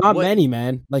 it's not many,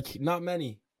 man. Like, not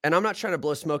many. And I'm not trying to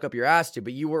blow smoke up your ass, dude,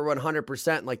 but you were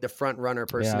 100% like the front-runner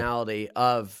personality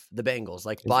of the Bengals,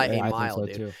 like, by a mile, so,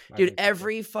 dude. Dude,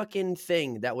 every fucking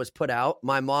thing that was put out,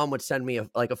 my mom would send me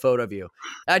a photo of you.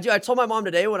 I told my mom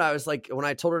today when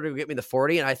I told her to get me the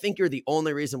 40, and I think you're the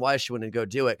only reason why she wouldn't go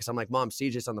do it, because I'm like, Mom,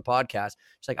 CJ's on the podcast.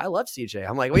 She's like, I love CJ.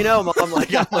 I'm like, we know, Mom.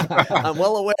 I'm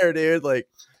well aware, dude. Like,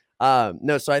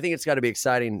 no, so I think it's got to be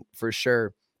exciting for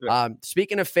sure. Yeah.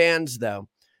 Speaking of fans, though,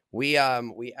 we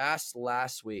asked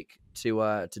last week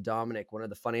to Dominic one of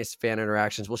the funniest fan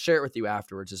interactions. We'll share it with you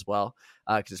afterwards as well,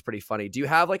 because it's pretty funny. Do you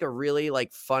have like a really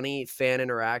like funny fan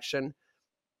interaction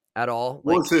at all?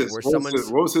 Like, what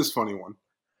was his funny one?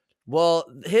 Well,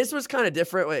 his was kind of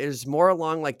different. It was more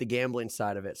along like the gambling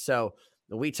side of it. So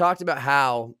we talked about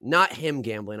how, not him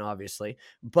gambling, obviously,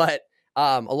 but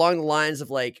along the lines of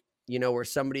like, where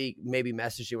somebody maybe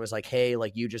messaged you and was like, hey,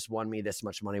 like you just won me this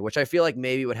much money, which I feel like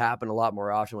maybe would happen a lot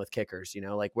more often with kickers,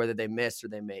 like whether they miss or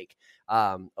they make.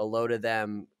 A load of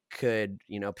them could,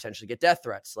 potentially get death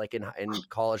threats, like in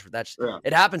college.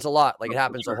 It happens a lot. Like it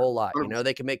happens a whole lot.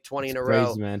 They can make 20 in a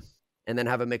row, man, and then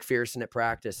have a McPherson at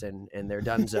practice and they're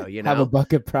donezo, Have a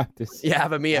bucket practice. Yeah,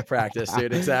 have a me at practice,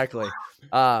 dude. Exactly.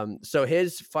 So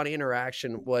his funny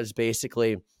interaction was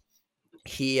basically,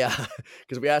 he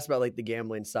because we asked about like the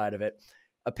gambling side of it.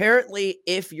 Apparently,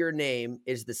 if your name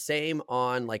is the same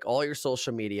on like all your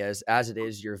social medias as it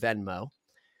is your Venmo,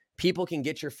 people can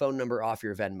get your phone number off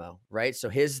your Venmo, right? So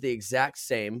his the exact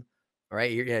same. All right,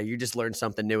 you just learned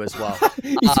something new as well.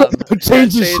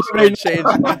 Change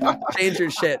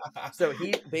your shit. So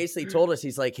he basically told us,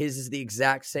 he's like, his is the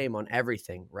exact same on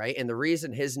everything, right? And the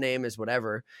reason his name is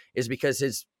whatever is because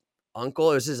his uncle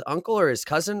or his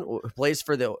cousin who plays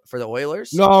for the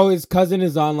Oilers. No, his cousin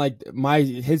is on like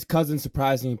his cousin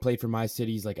surprisingly played for my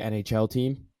city's like NHL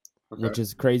team, which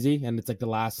is crazy. And it's like the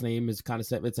last name is kind of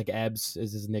set. It's like Ebbs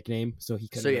is his nickname, so he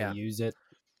couldn't really use it.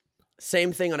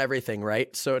 Same thing on everything,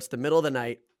 right? So it's the middle of the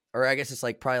night, or I guess it's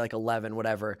like probably like 11,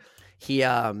 whatever. He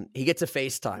gets a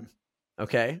FaceTime,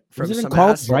 okay, from was it in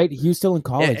college, right? He was still in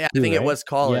college. Yeah, I think it was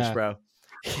college, bro.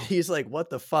 He's like, what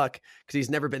the fuck? Because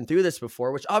he's never been through this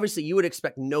before, which obviously you would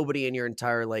expect nobody in your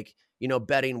entire, like,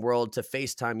 betting world to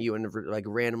FaceTime you and like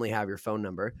randomly have your phone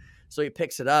number. So he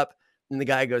picks it up and the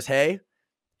guy goes, hey,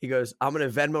 he goes, I'm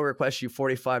going to Venmo request you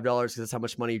 $45 because that's how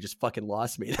much money you just fucking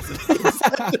lost me.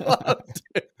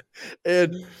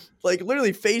 And like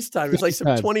literally FaceTime. It's like some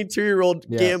 22-year-old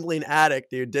gambling addict,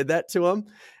 dude, did that to him.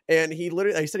 And he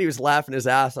said he was laughing his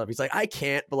ass off. He's like, I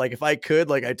can't, but like if I could,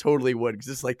 like I totally would, because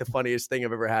this is like the funniest thing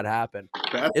I've ever had happen.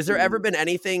 Is there ever been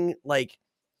anything like,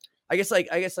 I guess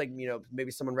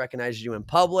maybe someone recognizes you in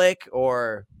public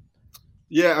or?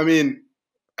 Yeah, I mean,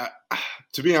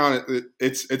 to be honest,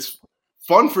 it's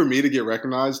fun for me to get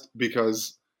recognized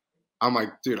because I'm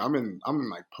like, dude, I'm in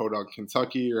like Podunk,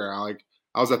 Kentucky, or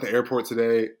I was at the airport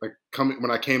today. Like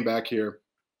when I came back here,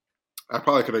 I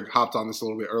probably could have hopped on this a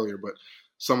little bit earlier, but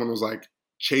someone was like,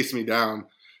 chase me down.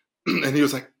 And he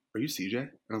was like, are you CJ? And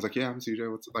I was like, yeah, I'm CJ.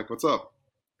 What's up?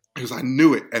 He was, I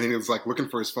knew it. And he was like looking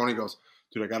for his phone. He goes,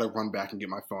 dude, I got to run back and get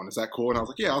my phone. Is that cool? And I was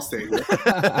like, yeah, I'll stay here.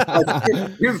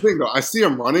 Here's the thing though. I see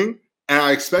him running and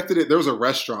I expected it. There was a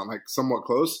restaurant like somewhat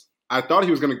close. I thought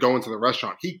he was going to go into the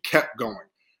restaurant. He kept going.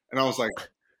 And I was like,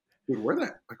 dude, where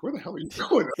the hell are you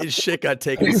going? His shit got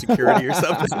taken to security or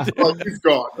something. Like, he's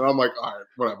gone. And I'm like, all right,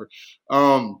 whatever.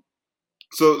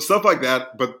 So stuff like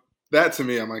that, but that to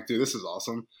me, I'm like, dude, this is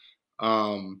awesome.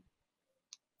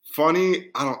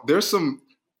 Funny,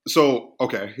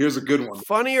 okay, here's a good one.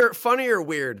 Funny or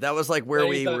weird? That was like where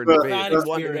we were. There's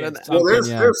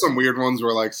some weird ones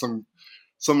where like some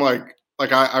some I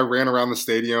ran around the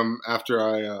stadium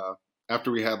after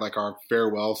we had like our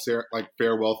farewell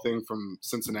thing from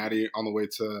Cincinnati on the way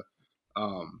to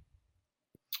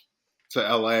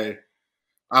LA.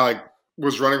 I like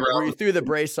was running around. Where you threw the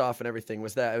brace off and everything. It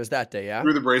was that day, yeah?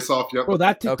 Threw the brace off, yep. Bro,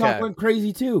 that TikTok went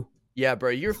crazy too. Yeah, bro,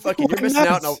 you're missing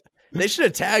out. They should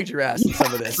have tagged your ass in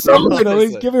some of this. At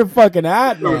least give her a fucking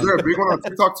ad, man. Was there a big one on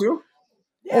TikTok too?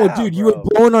 Yeah, oh, dude, you were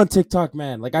blowing on TikTok,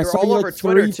 man. Like I saw you over like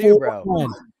Twitter too, bro.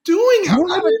 Doing you don't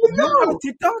have a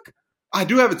TikTok? I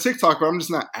do have a TikTok, but I'm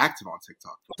just not active on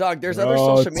TikTok. Dog, there's other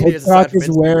social media. TikTok is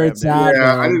where it's at.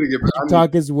 Yeah, I need to get back.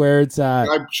 TikTok is where it's at.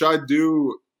 Should I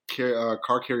do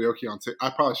car karaoke on TikTok? I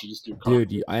probably should just do car.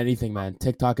 Dude, anything, man.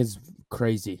 TikTok is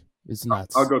crazy. It's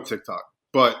nuts. I'll go TikTok.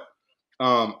 But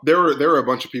there were a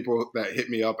bunch of people that hit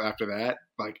me up after that,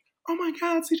 like, oh my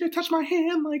God, CJ touched my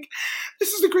hand. Like,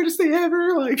 this is the greatest day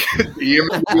ever. Like,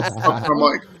 I'm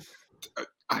like,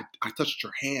 I touched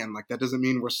your hand. Like, that doesn't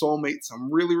mean we're soulmates.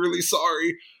 I'm really, really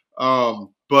sorry.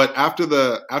 But after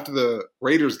the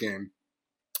Raiders game,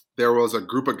 there was a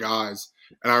group of guys,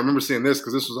 and I remember seeing this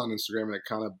because this was on Instagram and it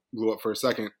kind of blew up for a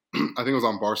second. I think it was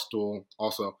on Barstool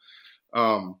also.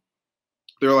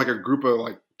 They were like a group of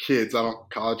like kids.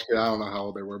 College kids. I don't know how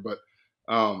old they were, but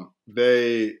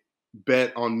they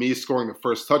bet on me scoring the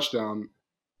first touchdown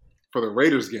for the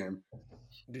Raiders game.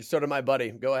 Dude, so did my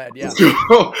buddy. Go ahead. Yeah.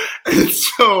 So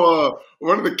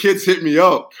one of the kids hit me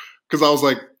up because I was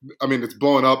like, I mean, it's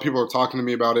blowing up. People are talking to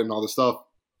me about it and all this stuff.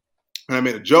 And I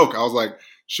made a joke. I was like,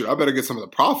 shoot, I better get some of the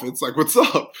profits. Like, what's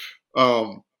up?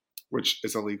 Which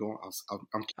is illegal.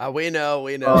 We know.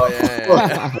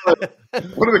 Yeah.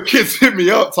 One of the kids hit me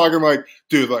up talking like,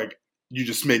 dude, like, you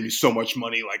just made me so much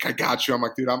money. Like, I got you. I'm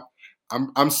like, dude,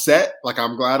 I'm set. Like,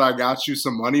 I'm glad I got you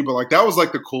some money. But like, that was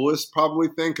like the coolest probably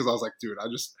thing. Cause I was like, dude, I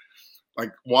just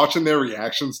like watching their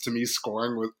reactions to me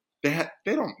scoring with they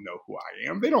don't know who I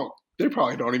am. They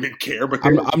probably don't even care, but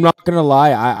I'm not going to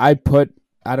lie.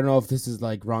 I don't know if this is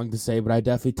like wrong to say, but I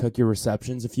definitely took your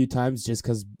receptions a few times just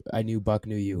because I knew Buck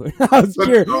knew you. I was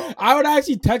curious. I would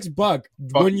actually text Buck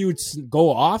when you would go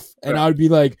off, and I would be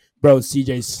like, "Bro,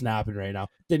 CJ's snapping right now."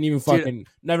 Didn't even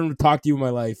never talk to you in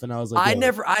my life, and I was like, I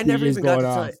never even got to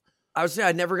tell you. I was saying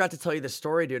I never got to tell you the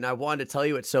story, dude, and I wanted to tell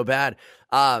you it so bad.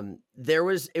 It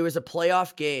was a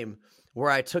playoff game where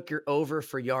I took your over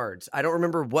for yards. I don't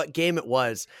remember what game it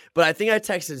was, but I think I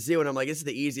texted Zoo and I'm like, this is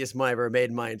the easiest money I've ever made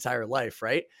in my entire life,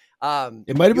 right?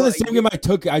 It might have been the same game I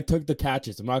took the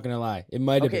catches. I'm not going to lie. It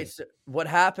might have been. So what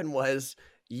happened was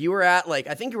you were at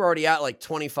I think you were already at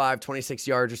 25, 26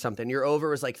 yards or something. Your over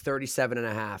was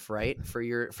 37.5, right? For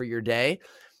your day.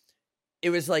 It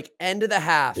was end of the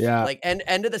half,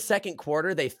 end of the second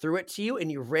quarter. They threw it to you,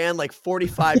 and you ran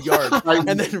 45 yards,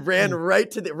 and then ran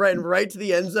right to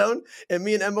the end zone. And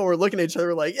me and Emma were looking at each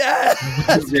other, like, "Yeah,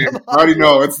 I already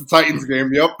know it's the Titans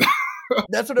game." Yep,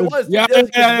 that's what it was. Yeah.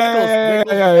 Yep.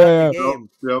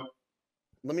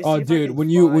 Let me see. Oh, dude,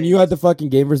 when you had the fucking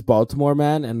game versus Baltimore,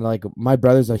 man, and my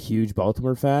brother's a huge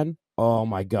Baltimore fan. Oh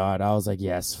my God. I was like,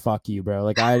 yes, fuck you, bro.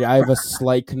 Like I have a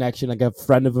slight connection, like a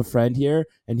friend of a friend here,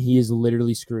 and he is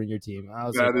literally screwing your team.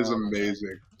 That is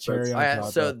amazing.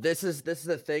 So this is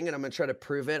the thing, and I'm gonna try to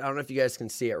prove it. I don't know if you guys can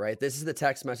see it, right? This is the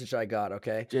text message I got,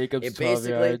 okay? Jacob's 12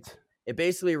 yards. It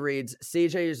basically reads,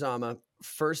 CJ Uzomah,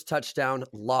 first touchdown,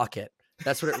 lock it.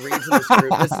 That's what it reads in this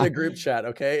group. This is a group chat,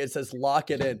 okay? It says lock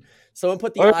it in. Someone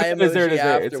put the eye emoji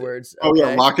afterwards. Oh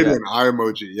yeah, lock it in, eye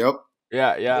emoji. Yep.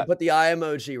 Yeah. Put the eye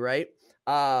emoji, right?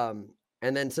 And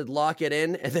then said, lock it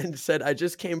in. And then said, I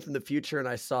just came from the future and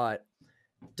I saw it.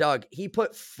 Doug, he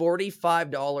put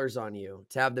 $45 on you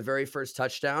to have the very first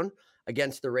touchdown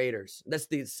against the Raiders. That's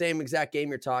the same exact game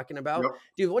you're talking about.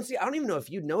 Yep. Dude, I don't even know if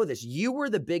you know this. You were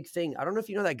the big thing. I don't know if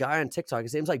you know that guy on TikTok.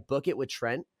 His name's Book It with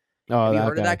Trent. Oh, have you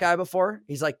heard of that guy before?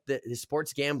 He's the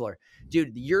sports gambler.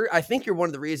 Dude, I think you're one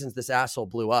of the reasons this asshole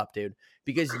blew up, dude,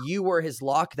 because you were his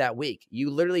lock that week. You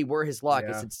literally were his lock.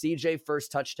 Yeah. It said CJ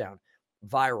first touchdown,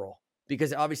 viral,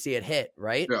 because obviously it hit,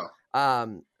 right? Yeah.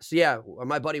 So yeah,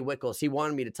 my buddy Wickles, he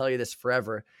wanted me to tell you this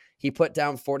forever. He put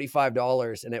down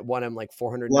 $45 and it won him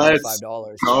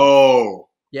 $495. Oh.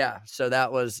 Yeah. So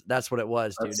that's what it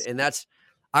was, dude. And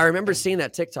I remember seeing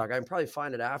that TikTok. I can probably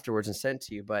find it afterwards and send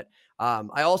to you. But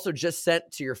I also just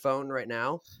sent to your phone right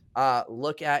now.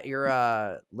 Look at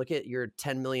your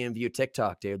 10 million view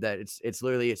TikTok, dude. That it's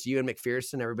literally you and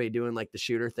McPherson, everybody doing the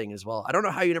shooter thing as well. I don't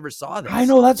know how you never saw this. I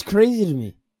know, that's crazy to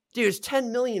me, dude. It's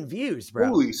 10 million views, bro.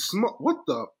 Holy smoke! What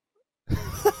the?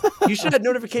 You should have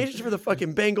notifications for the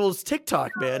fucking Bengals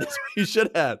TikTok, man. That's what you should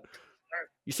have.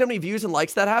 You see how many views and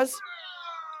likes that has,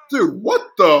 dude? What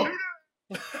the?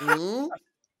 Mm-hmm.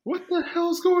 What the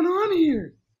hell's going on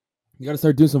here? You gotta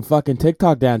start doing some fucking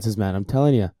TikTok dances, man. I'm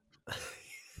telling you.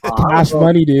 I Cash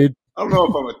money, dude. don't know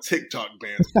if I'm a TikTok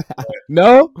dancer.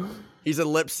 No? He's a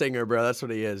lip singer, bro. That's what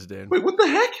he is, dude. Wait, what the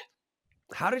heck?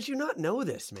 How did you not know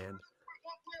this, man?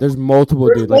 There's multiple,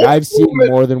 dude. Like, I've seen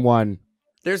more than one.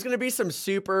 There's gonna be some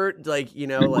super, like, you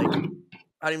know, like,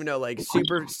 I don't even know, like,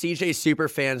 super CJ super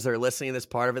fans that are listening to this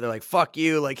part of it. They're like, "Fuck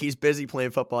you!" Like, he's busy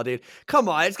playing football, dude. Come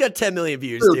on, it's got 10 million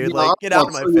views, dude. Like, get out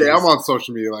of my face. Yeah, I'm on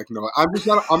social media. Like, no, I'm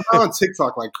not on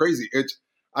TikTok like crazy.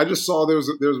 I just saw there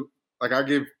was like I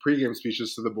gave pregame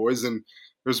speeches to the boys, and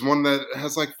there's one that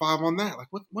has like 5 on that. Like,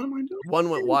 what am I doing? One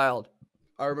went wild.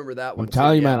 I remember that one. I'm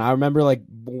telling you, man. I remember like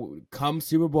come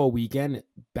Super Bowl weekend,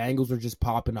 Bengals were just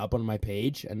popping up on my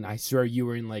page, and I swear you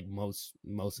were in like most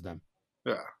of them.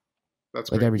 Yeah,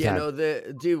 that's like great. every time. No,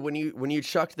 dude when you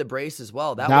chucked the brace as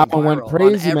well, that one went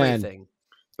crazy, on man. everything.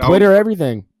 Twitter,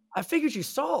 everything. I figured you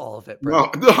saw all of it,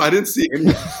 bro. No, I didn't see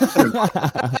any.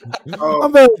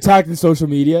 I'm very attacked in social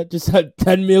media. Just had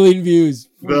 10 million views.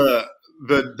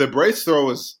 The brace throw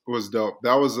was dope.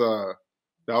 That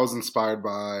was inspired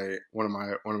by one of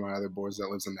my other boys that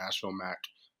lives in Nashville, Mac.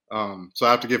 So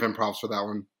I have to give him props for that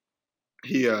one.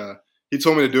 He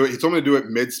told me to do it. He told me to do it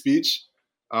mid speech.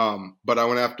 But I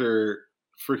went after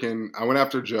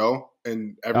Joe,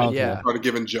 and everyone started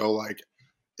giving Joe like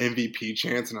MVP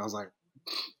chants, and I was like,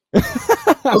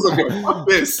 fuck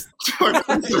this.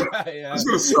 I'm just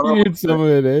gonna start you need some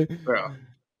of it, eh? Yeah.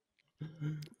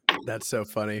 That's so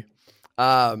funny.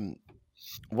 One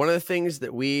of the things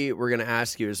that we were going to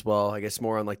ask you as well, I guess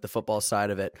more on like the football side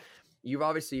of it, you've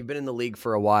been in the league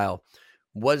for a while.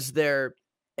 Was there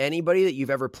anybody that you've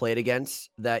ever played against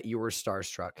that you were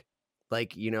starstruck?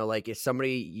 Like, you know, like if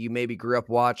somebody you maybe grew up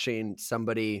watching,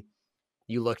 somebody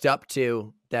you looked up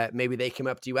to, that maybe they came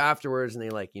up to you afterwards and they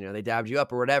like, you know, they dabbed you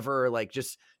up or whatever, or like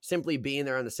just simply being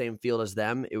there on the same field as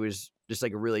them. It was just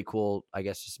like a really cool, I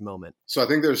guess, just moment. So I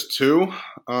think there's 2.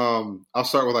 I'll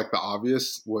start with like the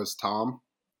obvious was Tom.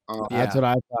 That's what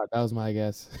I thought. That was my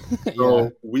guess.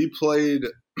 So we played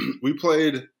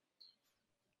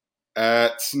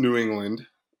at New England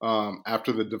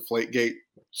after the Deflategate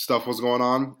stuff was going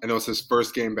on, and it was his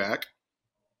first game back.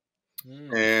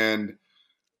 And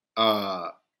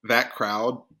that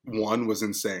crowd, 1, was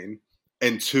insane,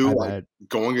 and 2, like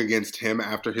going against him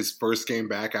after his first game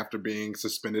back after being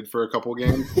suspended for a couple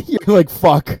games. You're like,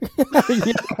 fuck.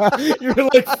 You're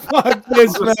like, fuck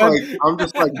this, man. I'm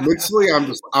just like mentally,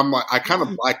 I'm like, I kind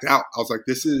of blacked out. I was like,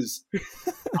 this is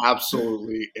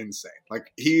absolutely insane.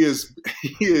 Like he's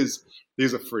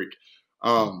a freak.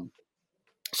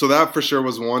 So that for sure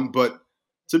was one. But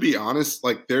to be honest,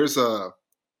 like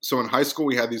so in high school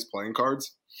we had these playing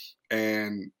cards,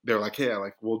 and they're like, hey,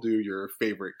 like we'll do your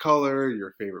favorite color,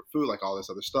 your favorite food, like all this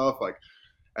other stuff, like.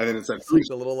 And then it's like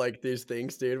the little like these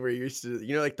things, dude, where you used to,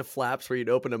 you know, like the flaps where you'd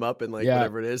open them up and like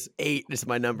whatever it is, 8 is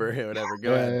my number, whatever.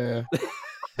 Go ahead.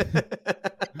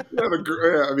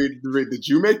 I mean, did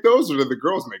you make those or did the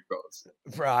girls make those?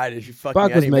 Bro, did you fucking?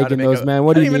 Fuck was making those, man.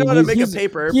 What do you mean? I didn't even know how to make a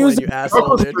paper airplane, you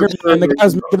asshole, dude. And the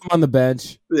guys making them on the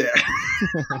bench. Yeah.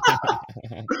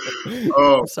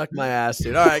 Suck my ass,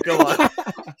 dude. All right, go on.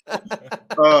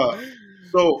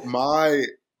 So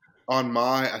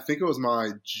I think it was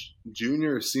my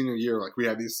junior or senior year, like we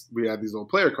had these little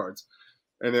player cards,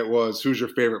 and it was who's your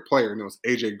favorite player, and it was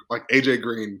AJ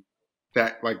Green.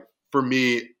 That like for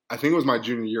me, I think it was my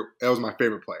junior year. That was my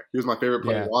favorite player. He was my favorite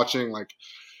player watching. Like,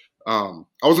 I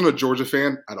wasn't a Georgia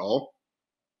fan at all,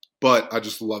 but I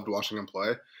just loved watching him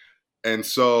play. And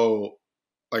so,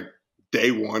 like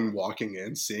day 1, walking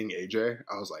in, seeing AJ,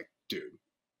 I was like, dude,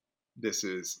 this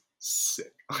is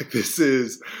sick. Like this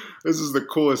is the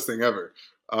coolest thing ever.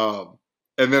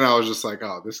 And then I was just like,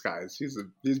 oh, this guy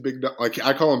he's big. Like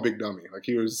I call him Big Dummy. Like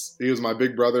he was my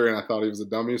big brother, and I thought he was a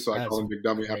dummy, so I call him Big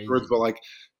Dummy afterwards. But like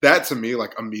that to me,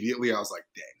 like immediately, I was like,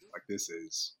 dang, like this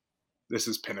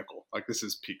is pinnacle. Like this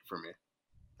is peak for me.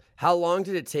 How long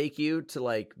did it take you to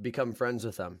like become friends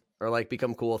with him or like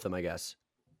become cool with him? I guess.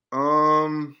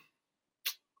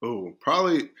 It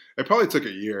probably took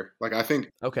a year. Like I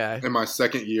think in my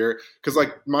second year, because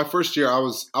like my first year I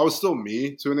was still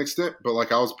me to an extent, but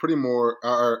like I was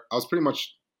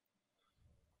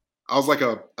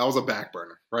a back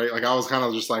burner, right? Like I was kind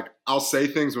of just like, I'll say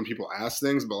things when people ask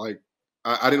things, but like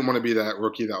I didn't want to be that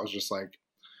rookie that was just like,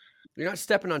 you're not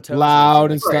stepping on toes,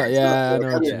 loud and stuff. Yeah,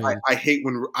 I hate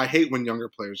when younger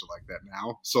players are like that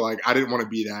now. So like I didn't want to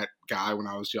be that guy when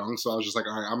I was young. So I was just like,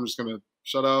 all right, I'm just gonna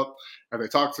shut up. If they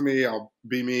talk to me, I'll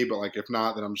be me. But like if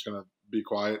not, then I'm just gonna be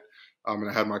quiet. And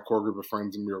I had my core group of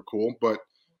friends, and we were cool. But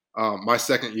my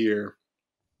second year,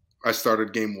 I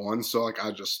started game 1, so like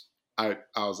I just I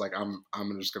was like, I'm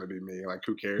just gonna be me. Like,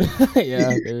 who cares?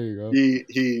 Yeah, there you go.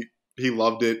 He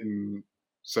loved it, and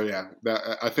so yeah,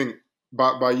 that I think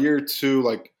by year 2,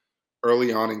 like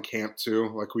early on in camp too,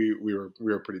 like we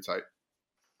were pretty tight.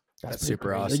 That's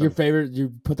super awesome. Like your favorite,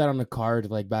 you put that on a card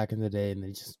like back in the day, and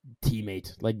then just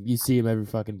teammate. Like you see him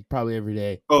probably every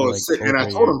day. Oh, like, and I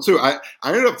told him too. I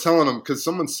ended up telling him because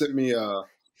someone sent me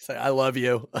He's like, I love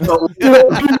you. I'm you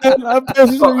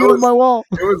on my wall.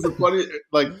 It was a funny,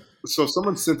 like, so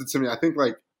someone sent it to me. I think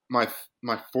like my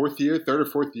 4th year,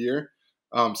 3rd or 4th year.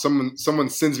 Someone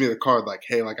sends me the card like,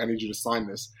 hey, like I need you to sign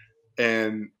this,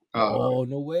 and oh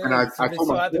no way! And I told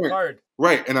my parents, the card.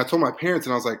 Right, and I told my parents,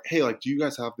 and I was like, hey, like, do you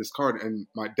guys have this card? And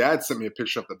my dad sent me a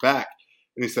picture of the back,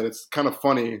 and he said it's kind of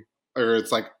funny, or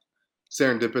it's like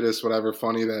serendipitous, whatever,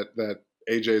 funny that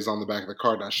AJ is on the back of the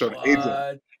card. And I showed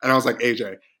AJ, and I was like,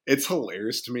 AJ, it's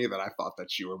hilarious to me that I thought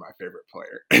that you were my favorite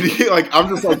player, and I'm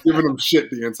just like giving him shit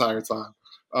the entire time.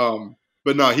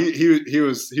 But no, he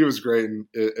was great, and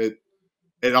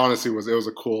it honestly was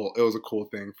a cool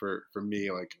thing for me,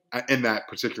 like in that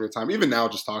particular time. Even now,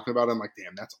 just talking about it, I'm like,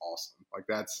 damn, that's awesome. Like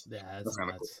that's kind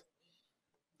of cool.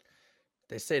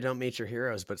 They say don't meet your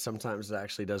heroes, but sometimes it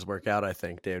actually does work out, I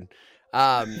think, dude.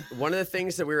 One of the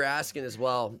things that we were asking as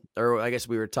well, or I guess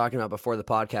we were talking about before the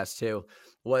podcast too,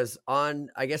 was on,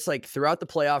 I guess, like throughout the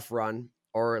playoff run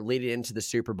or leading into the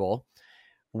Super Bowl,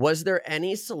 was there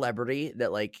any celebrity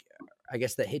that like, I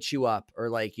guess that hit you up, or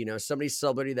like,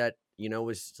 celebrity that,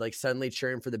 was like suddenly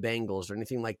cheering for the Bengals or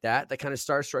anything like that kind of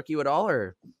starstruck you at all,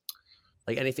 or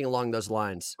like anything along those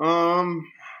lines?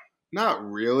 Not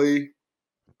really.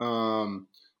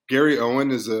 Gary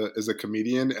Owen is a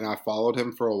comedian, and I followed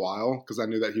him for a while because I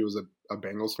knew that he was a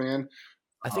Bengals fan.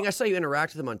 I think I saw you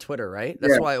interact with him on Twitter, right?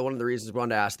 That's why one of the reasons I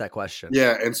wanted to ask that question.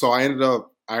 Yeah, and so I ended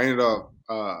up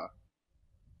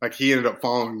like he ended up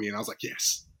following me, and I was like,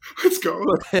 yes, let's go.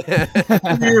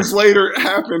 Years later, it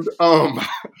happened.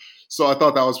 So I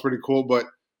thought that was pretty cool. But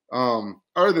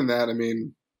other than that, I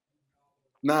mean,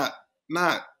 not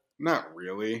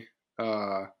really.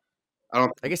 I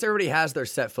guess everybody has their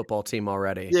set football team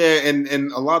already. Yeah,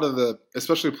 and a lot of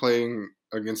especially playing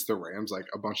against the Rams, like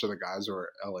a bunch of the guys are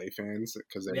LA fans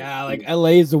because like LA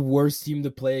is the worst team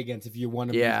to play against if you want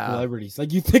to be celebrities.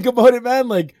 Like you think about it, man.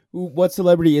 Like what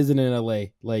celebrity isn't in LA?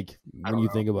 Like when you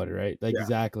think about it, right? Like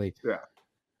exactly. Yeah.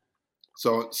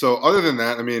 So other than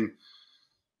that, I mean,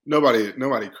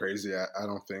 nobody crazy. I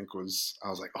don't think was. I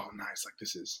was like, oh, nice. Like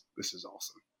this is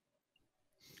awesome.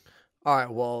 All right,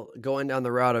 well, going down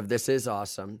the route of this is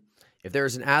awesome. If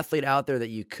there's an athlete out there that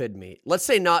you could meet, let's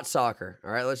say not soccer.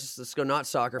 All right, let's go not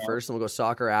soccer first, and we'll go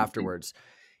soccer afterwards.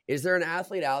 Is there an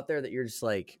athlete out there that you're just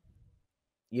like,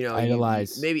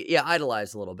 idolize?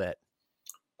 Idolize a little bit.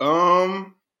 It's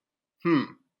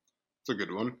a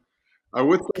good one. I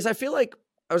would, because I feel like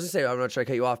I was gonna say, I'm not trying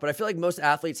to cut you off, but I feel like most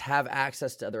athletes have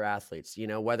access to other athletes.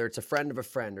 Whether it's a friend of a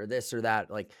friend or this or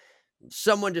that, like.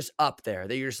 Someone just up there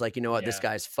that you're just like, this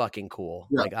guy's fucking cool.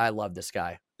 Yeah. Like, I love this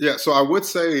guy. Yeah. So I would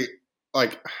say,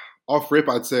 like, off rip,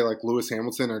 I'd say like Lewis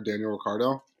Hamilton or Daniel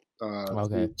Ricciardo,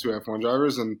 two F1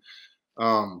 drivers. And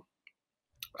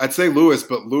I'd say Lewis,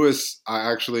 but Lewis,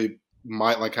 I actually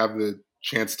might like have the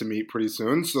chance to meet pretty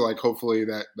soon. So like, hopefully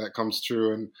that comes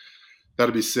true, and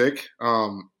that'd be sick.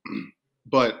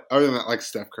 But other than that, like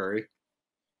Steph Curry.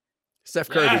 Steph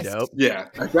Curry be dope. Yeah.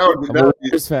 Like, that would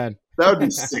be fan. That would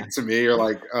be sick to me, or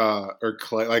like, or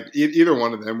Clay, like either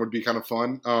one of them would be kind of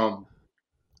fun. I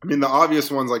mean, the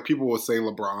obvious ones, like people will say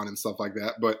LeBron and stuff like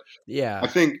that, but yeah, I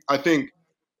think,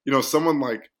 someone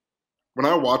like when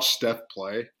I watch Steph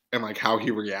play and like how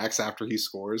he reacts after he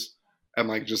scores and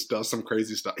like just does some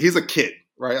crazy stuff. He's a kid,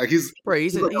 right? Like he's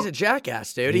a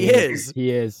jackass, dude. He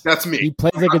is. That's me. He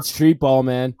plays like it's street ball,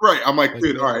 man. Right. I'm like,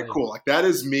 dude, all right, cool. Like that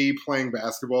is me playing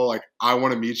basketball. Like I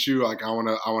want to meet you. Like I want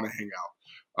to hang out.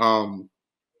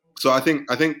 So I think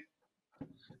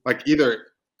like either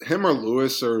him or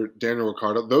Lewis or Daniel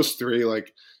Ricciardo, those three,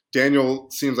 like Daniel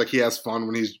seems like he has fun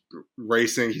when he's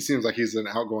racing. He seems like he's an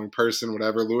outgoing person,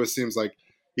 whatever. Lewis seems like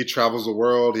he travels the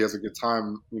world. He has a good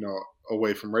time,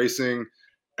 away from racing.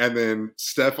 And then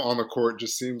Steph on the court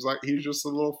just seems like he's a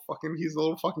little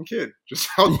fucking kid. Just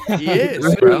how he is,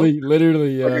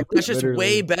 literally, yeah. It's just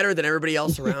way better than everybody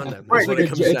else around him. Right.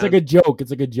 It's like a joke. It's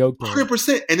like a joke.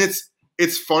 100%. And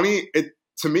it's funny.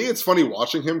 To me, it's funny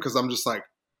watching him because I'm just like,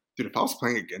 dude, if I was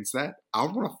playing against that, I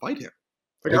would want to fight him.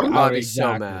 Like, I'd be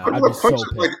so mad. I'd be so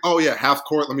like, oh yeah, half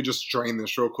court. Let me just drain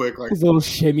this real quick. Like his little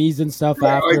shimmies and stuff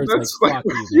after. It's like, fuck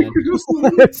you,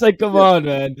 man. It's like, come on,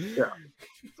 man. Yeah.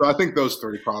 So I think those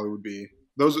three probably would be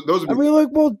those. Would be, I mean, like,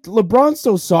 well, LeBron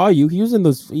still saw you. He was in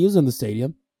the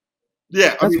stadium.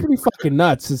 Yeah, That's pretty fucking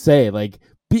nuts to say. Like,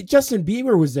 Justin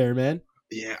Bieber was there, man.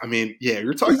 Yeah, I mean, yeah,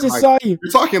 you're talking. He just like, saw you.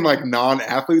 You're talking like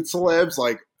non-athlete celebs,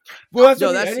 like. Well, that's No,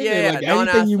 what that's anything, like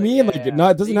non-athlete, anything you mean. yeah, Like, yeah.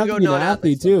 not, it doesn't You have can to go be an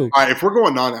non-athlete athlete too. All right, if we're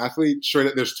going non-athlete, straight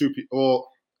up, there's two people. Well,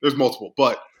 there's multiple,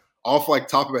 but off like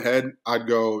top of the head, I'd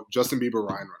go Justin Bieber,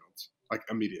 Ryan Reynolds, like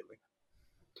immediately.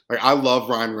 Like I love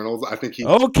Ryan Reynolds. I think he.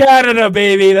 Oh, Canada,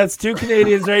 baby! That's 2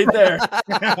 Canadians right there.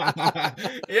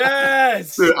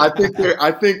 Yes. Dude, I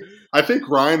think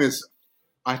Ryan is.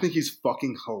 I think he's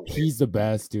fucking hilarious. He's the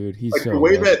best, dude. He's like so the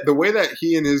way that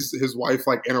he and his wife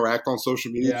like interact on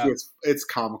social media, Yeah. too, it's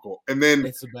comical. And then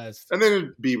It's the best. and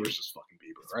then Bieber's just fucking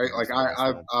Bieber, right? Like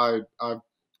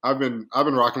I've been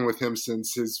rocking with him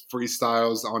since his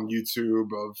freestyles on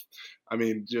YouTube I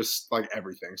mean, just like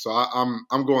everything. So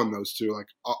I'm going those two. Like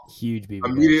Huge Bieber.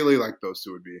 immediately, like those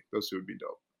two would be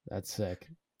dope. That's sick.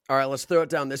 All right, let's throw it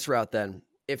down this route then.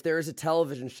 If there is a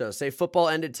television show, say football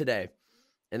ended today,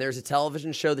 and there's a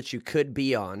television show that you could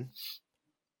be on,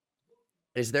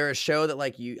 is there a show that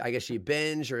like you, I guess you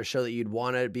binge, or a show that you'd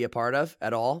want to be a part of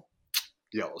at all?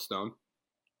 Yellowstone.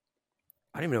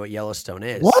 I don't even know what Yellowstone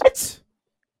is. What?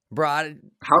 Bro,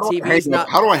 How do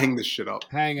I hang this shit up?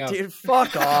 Hang up. Dude,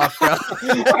 fuck off, bro.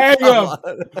 Hang up.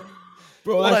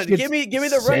 Bro, Hold on, give me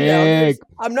the rundown.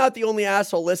 I'm not the only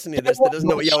asshole listening to this that doesn't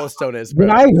know what Yellowstone is, bro.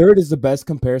 What I heard is the best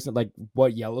comparison, like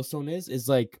what Yellowstone is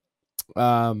like,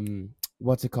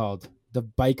 what's it called? The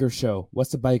biker show.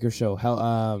 What's the biker show?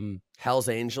 Hell's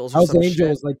Angels. Hell's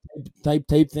Angels, like type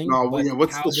thing. No,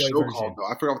 what's the show called though?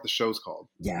 I forgot what the show's called.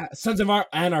 Yeah, Sons of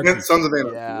Anarchy. Sons of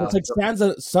Anarchy. Yeah. It's like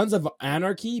Sons of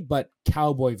Anarchy, but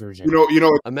cowboy version. You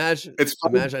know. Imagine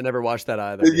I never watched that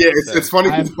either. Yeah, it's funny.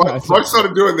 Buck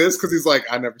started doing this because he's like,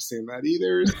 I've never seen that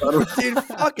either. Dude,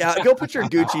 fuck out. Go put your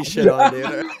Gucci shit on,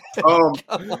 dude.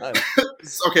 Come on.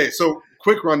 Okay, so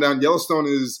quick rundown. Yellowstone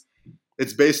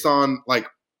it's based on like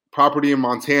property in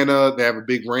Montana. They have a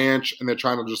big ranch, and they're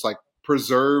trying to just like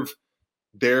preserve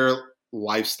their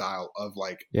lifestyle of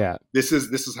like, this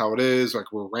is how it is.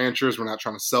 Like we're ranchers. We're not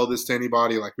trying to sell this to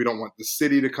anybody. Like we don't want the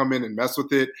city to come in and mess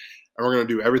with it. And we're going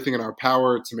to do everything in our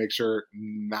power to make sure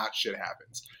not shit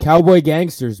happens. Cowboy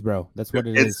gangsters, bro. That's what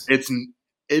it is.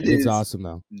 It's awesome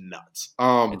though. Nuts.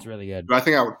 It's really good. Do I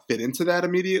think I would fit into that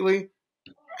immediately?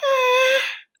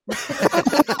 You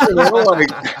know, like,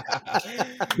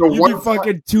 You'd be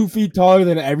fucking 2 feet taller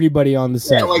than everybody on the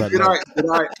set. Yeah, like,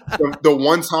 the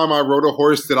one time I rode a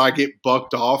horse, did I get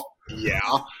bucked off? Yeah.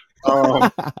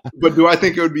 But do I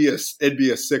think it'd be a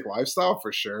sick lifestyle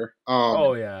for sure?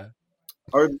 Oh yeah.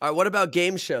 All right, what about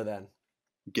game show then?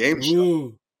 Game show.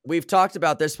 Ooh. We've talked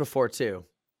about this before too.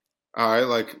 All right,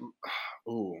 like,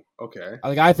 okay.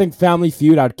 Like I think Family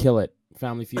Feud, I'd kill it.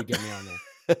 Family Feud, get me on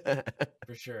there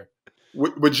for sure.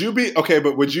 Would you be okay?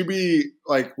 But would you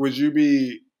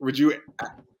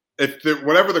if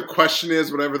whatever the question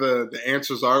is, whatever the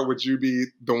answers are, would you be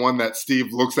the one that Steve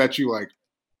looks at you like?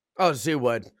 Oh, Zoo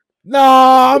would. No,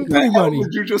 I'm pretty money.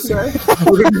 Would you just say?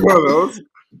 Would it be one of those?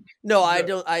 No, I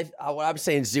don't. What I'm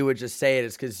saying, Zoo would just say it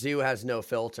is because Zoo has no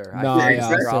filter. No,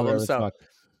 problem. So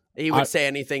he would say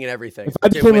anything and everything. If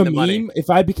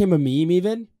I became a meme,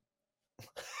 even.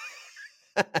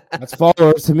 That's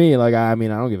followers to me. Like, I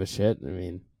mean, I don't give a shit. I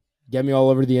mean, get me all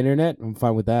over the internet. I'm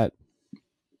fine with that.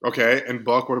 Okay. And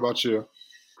Buck, what about you?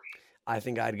 I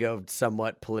think I'd go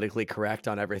somewhat politically correct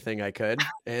on everything I could.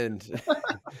 And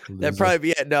that'd probably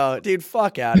be it. No, dude,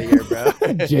 fuck out of here, bro.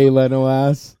 Jay Leno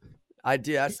ass. I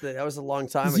do. That was a long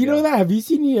time ago. You know that? Have you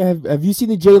seen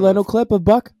the Jay Leno clip of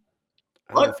Buck?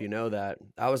 I don't know if you know that.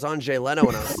 I was on Jay Leno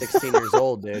when I was 16 years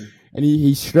old, dude. And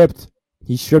he stripped.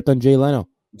 He stripped on Jay Leno.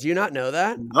 Do you not know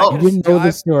that? No. I didn't know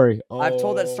this story. I've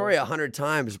told that story 100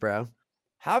 times, bro.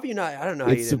 How have you not? I don't know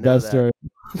how It's you the didn't know best story.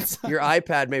 that. Your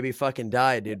iPad maybe fucking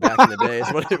died, dude, back in the day is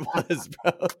what it was,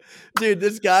 bro. Dude,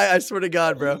 this guy, I swear to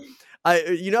God, bro.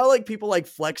 You know, like people like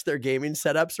flex their gaming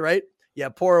setups, right? Yeah,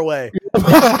 pour away.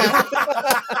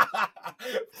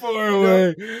 Pour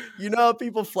away. You know how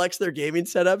people flex their gaming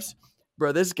setups?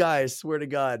 Bro, this guy, I swear to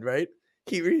God, right?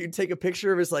 He'd take a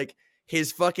picture of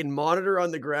his fucking monitor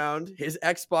on the ground, his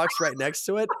Xbox right next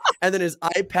to it, and then his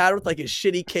iPad with like his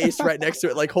shitty case right next to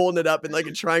it, like holding it up in like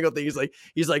a triangle thing.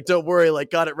 He's like, don't worry,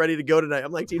 like got it ready to go tonight.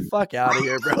 I'm like, dude, fuck out of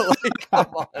here, bro. Like, come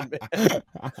on,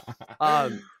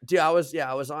 man. Dude, I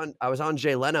was on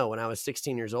Jay Leno when I was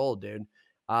 16 years old, dude.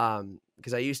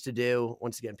 Because I used to do,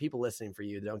 once again, people listening for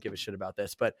you, they don't give a shit about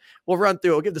this, but we'll run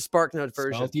through. We'll give the Spark Note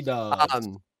version. Salty Dogs.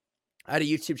 I had a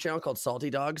YouTube channel called Salty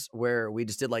Dogs where we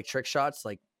just did like trick shots,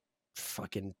 like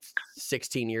fucking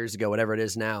 16 years ago, whatever it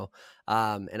is now.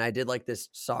 And I did like this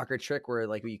soccer trick where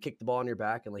like you kick the ball on your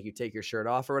back and like you take your shirt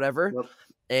off or whatever. Yep.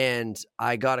 And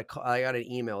I got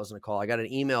an email. It wasn't a call. I got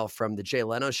an email from the Jay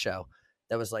Leno show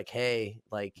that was like, hey,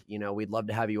 like, you know, we'd love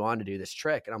to have you on to do this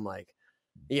trick. And I'm like,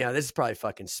 you know, this is probably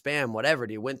fucking spam, whatever,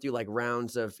 dude. Went through like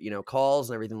rounds of, you know, calls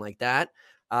and everything like that.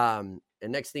 And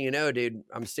next thing you know, dude,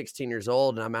 I'm 16 years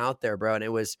old and I'm out there, bro. And it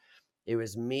was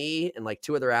me and like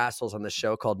two other assholes on the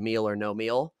show called Meal or No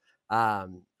Meal.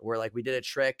 Where like we did a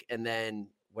trick and then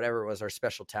whatever was our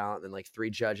special talent. And like 3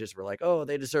 judges were like, oh,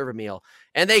 they deserve a meal.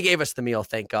 And they gave us the meal,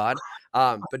 thank God.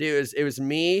 But it was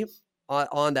me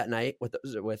on that night with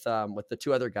the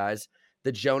 2 other guys,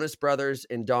 the Jonas Brothers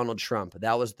and Donald Trump.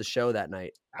 That was the show that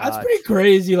night. That's pretty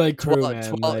crazy, like crew,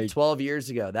 man. 12 years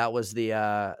ago. That was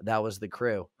the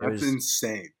crew. That's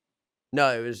insane.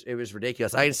 No, it was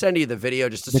ridiculous. I can send you the video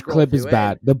just to the scroll clip is through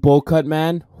bad. The bowl cut,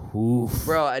 man. Oof.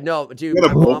 Bro, I know, dude. What a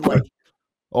My bowl mom, cut. like,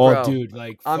 Oh, bro, dude,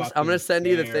 like I'm gonna send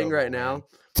you the thing right now.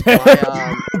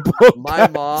 Terrible, My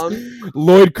mom,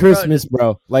 Lloyd Christmas,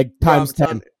 bro. Like times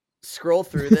 10. Scroll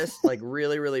through this like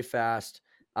really, really fast.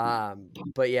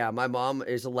 But yeah, my mom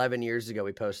is 11 years ago.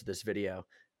 We posted this video.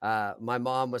 My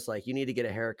mom was like, "You need to get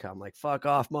a haircut." I'm like, "Fuck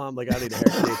off, mom! Like, I need a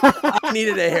haircut." I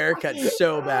needed a haircut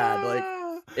so bad. Like,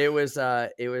 it was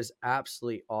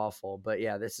absolutely awful. But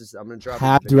yeah, I'm gonna drop.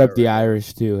 Have to rep the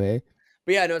Irish too, eh?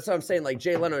 But yeah, no, that's what I'm saying. Like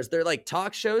Jay Leno, is there like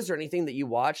talk shows or anything that you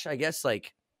watch? I guess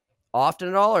like often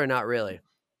at all, or not really?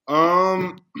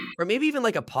 Or maybe even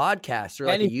like a podcast or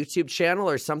like a YouTube channel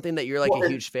or something that you're like a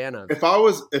huge fan of.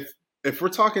 If we're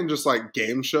talking just like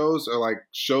game shows or like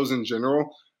shows in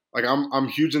general, like I'm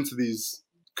huge into these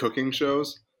cooking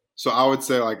shows. So I would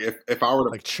say like if I were to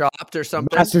like Chopped or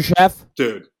something, Master Chef,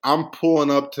 dude, I'm pulling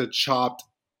up to Chopped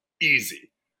easy.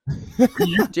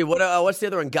 Dude, what's the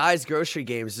other one? Guys Grocery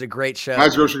Games is a great show.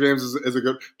 Guys Grocery Games is a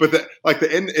good, but the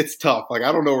end, it's tough. Like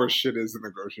I don't know where shit is in the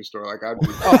grocery store. Like oh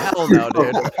hell no,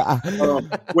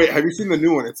 dude. Wait, have you seen the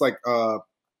new one? It's like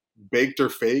Baked or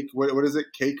Fake. What is it?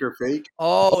 Cake or Fake?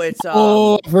 Oh, it's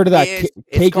I've heard of that.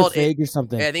 Cake or called Fake or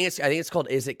something. Yeah, I think it's called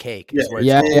Is It Cake?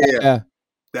 Yeah.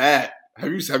 That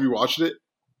have you watched it?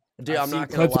 Dude, I'm not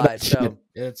gonna lie. So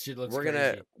that shit looks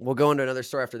we'll go into another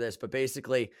story after this, but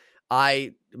basically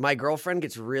my girlfriend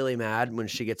gets really mad when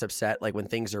she gets upset, like when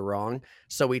things are wrong.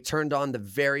 So we turned on the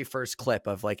very first clip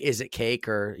of like, Is It Cake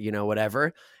or, you know,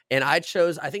 whatever. And I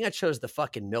think I chose the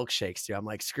fucking milkshakes, dude. I'm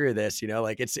like, screw this, you know,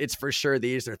 like it's for sure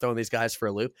they're throwing these guys for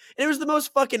a loop. And it was the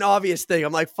most fucking obvious thing.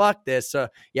 I'm like, fuck this. So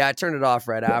yeah, I turned it off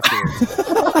right afterwards.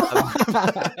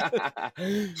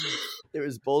 It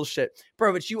was bullshit.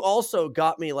 Bro, but you also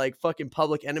got me like fucking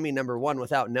Public Enemy #1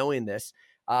 without knowing this.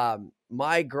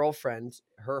 My girlfriend,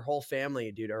 her whole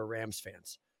family, dude, are Rams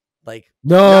fans. Like,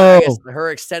 no,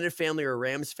 her extended family are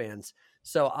Rams fans.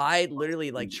 So I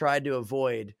literally like tried to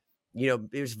avoid, you know,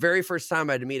 it was very first time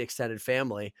I had to meet extended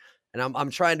family. And I'm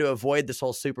trying to avoid this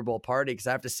whole Super Bowl party because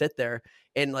I have to sit there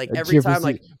and like every time,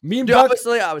 like me and dude, Buck,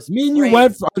 obviously I was. Me and you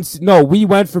went for we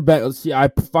went for Bengals. See, I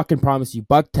fucking promise you.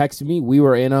 Buck texted me. We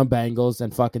were in on Bengals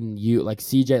and fucking you like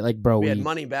CJ, like bro. We had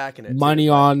money back in it. Money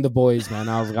too, on the boys, man.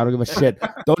 I was like, I don't give a shit.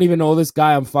 Don't even know this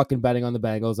guy. I'm fucking betting on the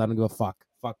Bengals. I don't give a fuck.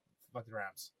 Fuck the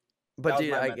Rams. But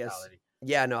dude, I guess.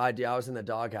 Yeah, no, I was in the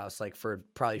doghouse like for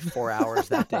probably 4 hours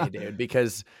that day, dude,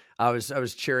 because I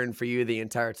was cheering for you the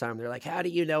entire time. They're like, "How do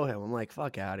you know him?" I'm like,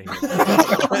 "Fuck out of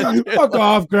here." Fuck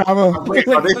off, Grandma. Wait,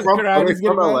 are they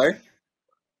from LA?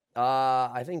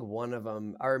 I think one of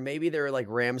them, or maybe they were like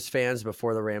Rams fans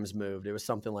before the Rams moved. It was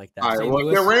something like that. All right, well,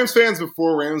 they're Rams fans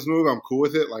before Rams move. I'm cool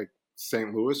with it. Like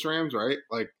St. Louis Rams, right?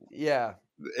 Like, yeah.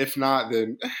 If not,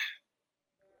 then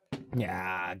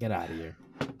yeah, get out of here.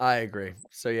 I agree.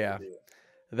 So yeah.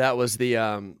 That was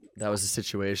the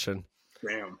situation.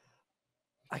 Damn.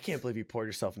 I can't believe you poured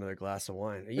yourself another glass of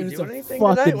wine. Are you doing anything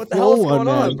tonight? What the hell is going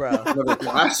on, bro? Another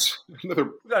glass?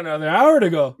 Another hour to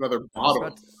go. Another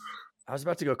bottle. I was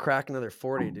about to go crack another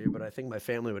 40, dude, but I think my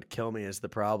family would kill me is the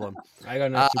problem. I got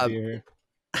enough to beer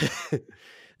here. Dude,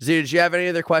 did you have any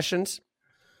other questions?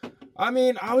 I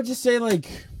mean, I would just say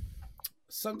like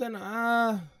something.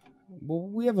 Well,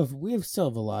 we still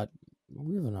have a lot.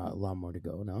 We have a lot more to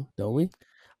go now, don't we?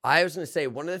 I was going to say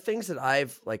one of the things that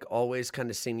I've like always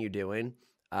kind of seen you doing,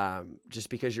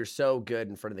 just because you're so good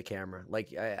in front of the camera.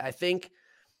 Like I think,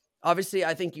 obviously,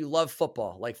 I think you love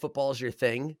football. Like football is your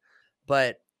thing,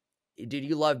 but dude,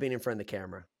 you love being in front of the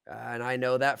camera, and I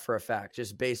know that for a fact.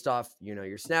 Just based off, you know,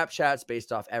 your Snapchats,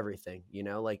 based off everything. You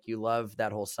know, like you love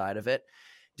that whole side of it.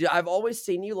 Dude, I've always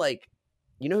seen you like,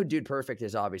 you know who Dude Perfect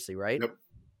is, obviously, right? Yep.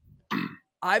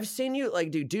 I've seen you like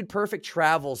dude perfect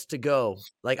travels to go.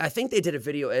 Like I think they did a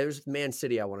video. It was Man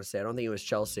City, I want to say. I don't think it was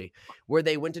Chelsea, where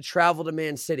they went to travel to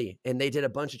Man City and they did a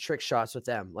bunch of trick shots with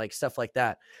them, like stuff like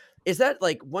that. Is that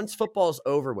like once football's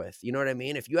over with, you know what I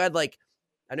mean? If you had like,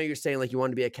 I know you're saying like you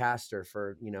want to be a caster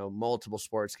for, multiple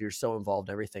sports because you're so involved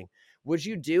in everything. Would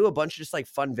you do a bunch of just like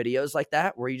fun videos like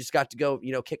that where you just got to go,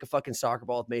 kick a fucking soccer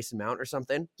ball with Mason Mount or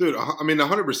something? Dude, I mean,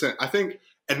 100%. I think,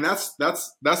 and that's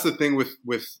the thing with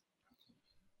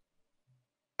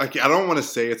like, I don't want to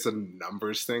say it's a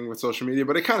numbers thing with social media,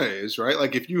 but it kind of is, right?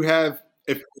 Like if you have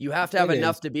to have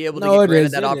enough to be able to get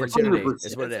granted that opportunity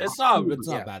is what it is. It's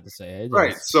not bad to say.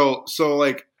 Right. So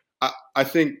like I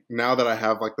think now that I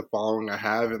have like the following I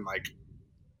have and like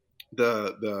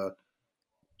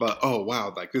but oh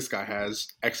wow, like this guy has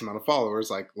X amount of followers,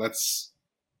 like let's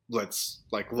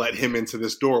like let him into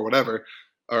this door, whatever,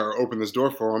 or open this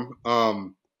door for him.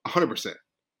 100%.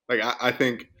 Like I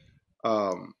think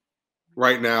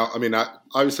right now, I mean,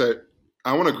 obviously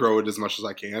I want to grow it as much as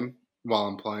I can while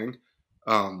I'm playing,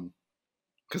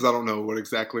 because I don't know what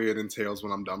exactly it entails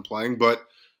when I'm done playing. But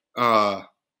yeah,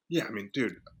 I mean,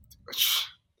 dude,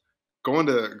 going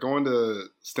to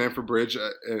Stamford Bridge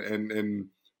and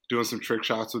doing some trick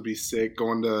shots would be sick.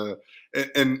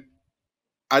 And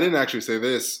I didn't actually say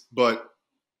this, but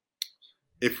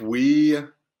if we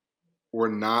were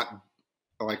not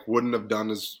wouldn't have done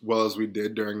as well as we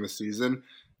did during the season,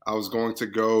 I was going to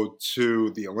go to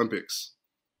the Olympics.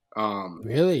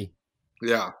 Really?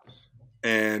 Yeah.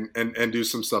 And do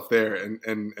some stuff there.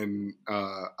 And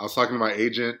I was talking to my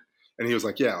agent and he was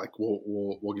like, yeah, like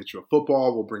we'll get you a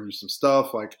football. We'll bring you some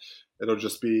stuff. Like it'll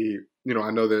just be, I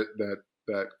know that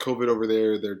COVID over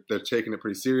there, they're taking it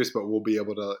pretty serious, but we'll be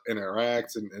able to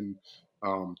interact and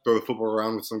throw the football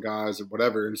around with some guys or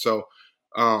whatever. And so,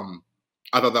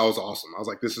 I thought that was awesome. I was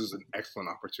like, this is an excellent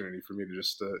opportunity for me to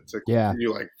just to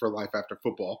continue like for life after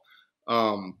football.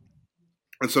 And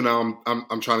so now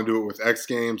I'm trying to do it with X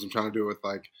Games. I'm trying to do it with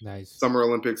like Summer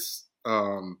Olympics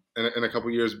in a couple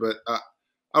of years. But I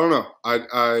don't know.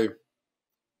 I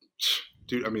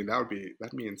dude, I mean that'd be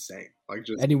insane. Like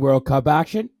just any World Cup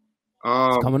action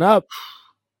it's coming up.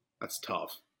 That's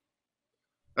tough.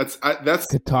 That's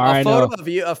Qatar.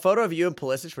 A photo of you and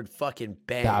Pulisic would fucking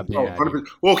bang.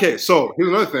 Well, okay, so here's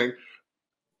another thing.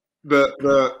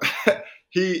 The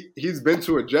he's been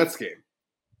to a Jets game.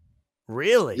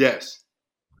 Really? Yes.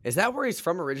 Is that where he's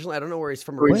from originally? I don't know where he's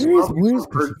from originally.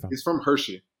 He's from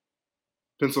Hershey,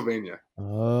 Pennsylvania.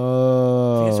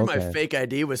 Oh, that's where my fake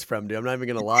ID was from, dude. I'm not even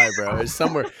gonna lie, bro. It was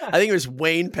somewhere. I think it was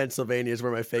Wayne, Pennsylvania, is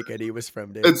where my fake ID was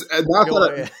from, dude. It's not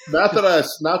that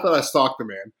I stalked the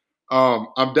man.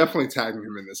 I'm definitely tagging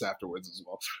him in this afterwards as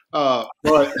well.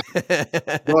 But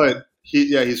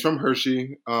he's from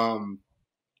Hershey.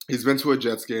 He's been to a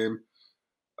Jets game.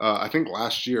 I think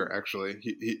last year actually.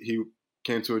 He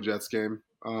came to a Jets game.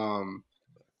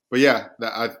 But yeah,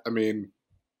 I mean,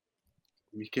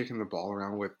 me kicking the ball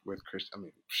around with Chris. I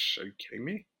mean, are you kidding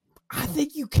me? I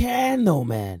think you can though,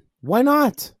 man. Why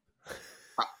not?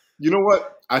 You know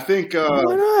what? I think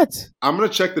why not? I'm gonna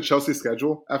check the Chelsea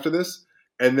schedule after this.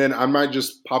 And then I might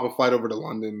just pop a flight over to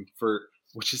London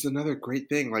which is another great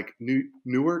thing. Like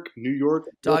Newark, New York.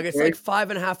 Dog, it's like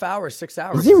 5.5 hours, 6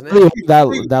 hours. Is it really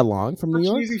that long from New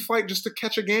York? An easy flight just to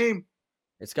catch a game.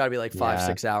 It's got to be like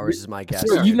 5-6 hours is my guess.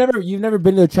 So you've never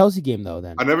been to a Chelsea game though?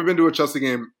 Then I've never been to a Chelsea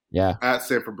game. Yeah. At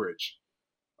Stamford Bridge.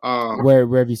 Where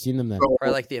have you seen them then?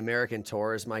 Probably like the American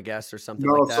Tour is my guess or something.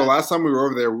 No, like that. So last time we were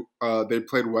over there, they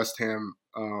played West Ham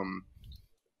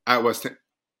at West Ham.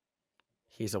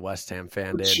 He's a West Ham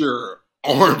fan, dude. Sure.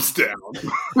 Arms down.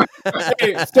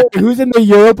 So who's in the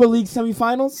Europa League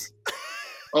semifinals?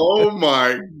 Oh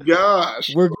my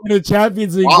gosh. We're going to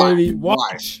Champions League, baby.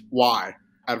 Watch. Why?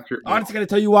 I'm just going to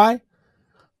tell you why.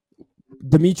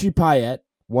 Dimitri Payet,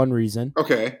 one reason.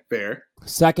 Okay, fair.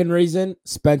 Second reason,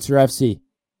 Spencer FC.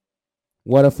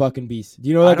 What a fucking beast. Do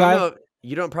you know that guy?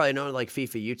 You don't probably know like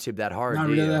FIFA YouTube that hard. Not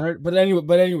really that hard. But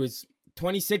anyways,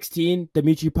 2016,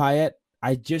 Dimitri Payet.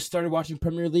 I just started watching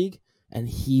Premier League, and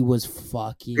he was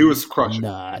crushing.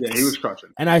 Nuts. Yeah, he was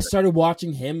crushing. And I started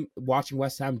watching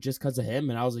West Ham just because of him,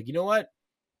 and I was like, you know what?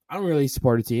 I don't really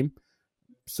support a team,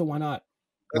 so why not?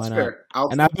 That's fair.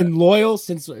 And I've been loyal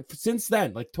since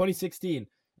then, like 2016,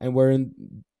 and we're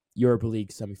in Europa League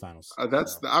semifinals. I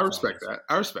respect that.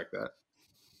 I respect that.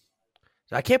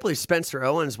 I can't believe Spencer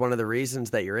Owen's one of the reasons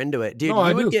that you're into it, dude. No,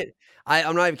 I'm not even kidding.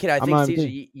 I think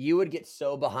CJ, you would get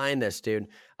so behind this, dude.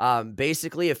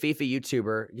 Basically a FIFA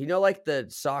YouTuber. You know, like the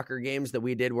soccer games that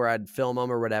we did where I'd film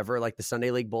them or whatever, like the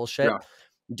Sunday League bullshit. Yeah.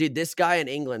 Dude, this guy in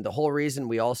England, the whole reason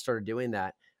we all started doing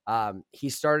that, He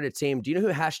started a team. Do you know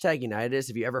who Hashtag United is?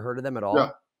 Have you ever heard of them at all? Yeah.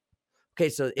 Okay,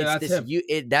 so it's that's this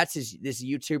him. that's this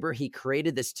YouTuber. He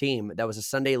created this team that was a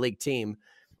Sunday League team.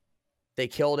 They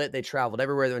killed it. They traveled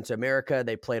everywhere. They went to America.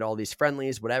 They played all these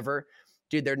friendlies, whatever.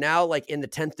 Dude, they're now like in the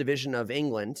 10th division of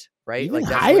England, right? Even like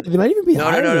that's higher. They might even be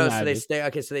higher. No. Than So that. they stay.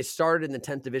 Okay, so they started in the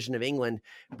 10th division of England,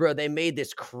 bro. They made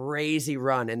this crazy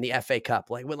run in the FA Cup.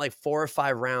 Like went like 4 or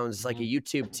 5 rounds. It's like a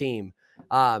YouTube team,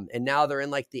 and now they're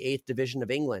in like the 8th division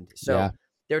of England. So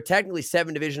they're technically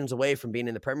 7 divisions away from being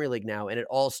in the Premier League now. And it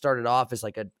all started off as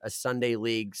like a Sunday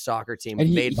League soccer team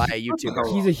made by a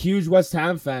YouTuber. He's a huge West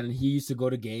Ham fan, and he used to go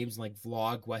to games and like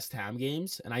vlog West Ham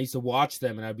games, and I used to watch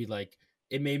them, and I'd be like.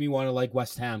 It made me want to like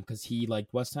West Ham because he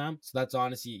liked West Ham. So that's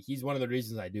honestly, he's one of the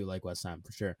reasons I do like West Ham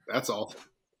for sure. That's all.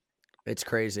 It's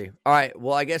crazy. All right.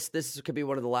 Well, I guess this could be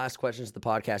one of the last questions of the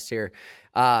podcast here.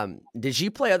 Did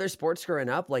you play other sports growing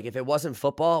up? Like if it wasn't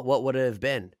football, what would it have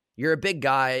been? You're a big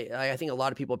guy. I think a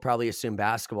lot of people probably assume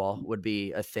basketball would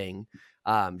be a thing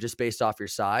just based off your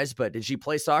size. But did you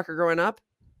play soccer growing up?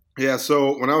 Yeah.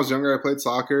 So when I was younger, I played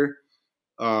soccer.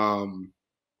 And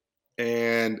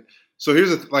so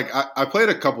here's I played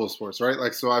a couple of sports, right?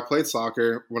 Like, so I played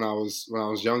soccer when I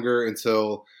was younger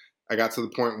until I got to the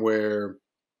point where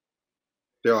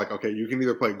they're like, okay, you can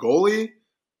either play goalie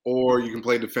or you can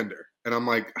play defender. And I'm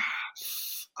like,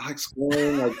 I like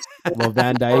scoring, like well,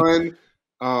 Van Dijk.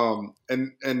 And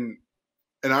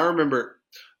I remember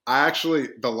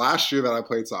the last year that I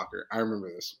played soccer, I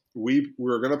remember this. We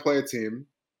were gonna play a team,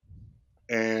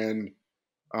 and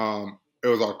it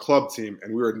was our club team,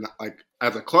 and we were like,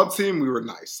 as a club team, we were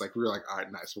nice. Like we were like, all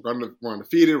right, nice. We're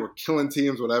undefeated. We're killing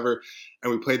teams, whatever.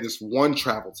 And we played this one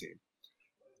travel team.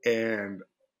 And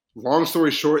long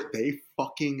story short, they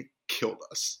fucking killed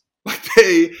us. Like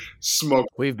they smoked.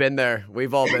 We've been there.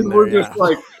 We've all been there. We're just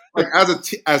like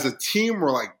as a team,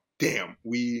 we're like, damn,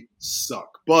 we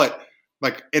suck. But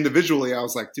like individually, I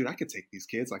was like, dude, I could take these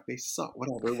kids. Like they suck.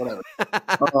 Whatever.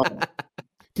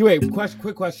 Wait,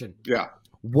 quick question. Yeah.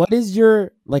 What is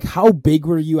your, like, how big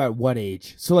were you at what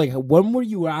age? So, like, when were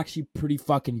you actually pretty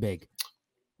fucking big?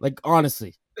 Like,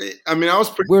 honestly. I mean, I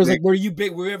was pretty big. Like, were you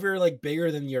big? Were you ever, like,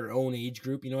 bigger than your own age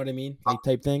group? You know what I mean? Like,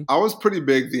 type thing? I was pretty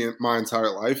big my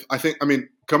entire life.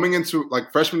 Coming into,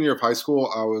 like, freshman year of high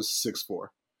school, I was 6'4".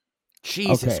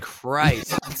 Jesus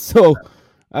Christ. So,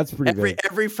 that's pretty big.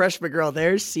 Every freshman girl,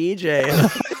 there's CJ.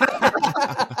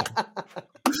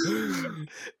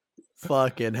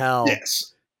 Fucking hell.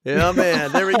 Yes. Yeah,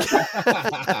 man. There we go.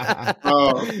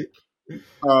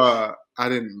 I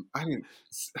didn't.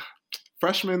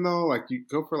 Freshman though, like you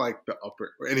go for like the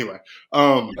upper. Anyway.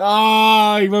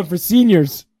 You went for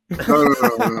seniors.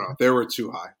 No. They were too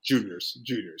high. Juniors.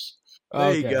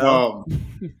 There you go.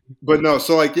 But no.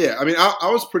 So like, yeah. I mean,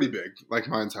 I was pretty big like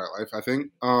my entire life. I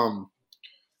think.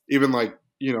 Even like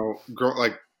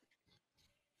like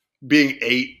being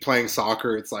 8 playing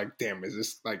soccer, it's like, damn, is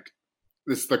this like.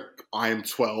 This the I am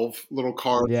 12 little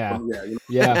card. Yeah.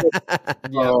 Yeah.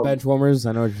 Bench warmers.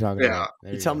 I know what you're talking about.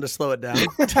 You tell them to slow it down.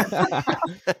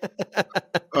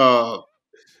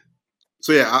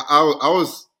 So yeah, I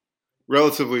was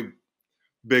relatively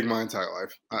big my entire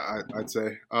life. I'd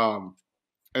say. And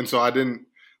so I didn't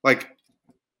like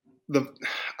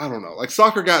I don't know. Like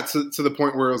soccer got to the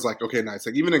point where it was like, okay, nice.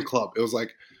 Like even in club, it was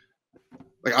like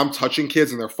I'm touching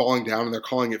kids and they're falling down and they're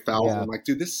calling it fouls. And I'm like,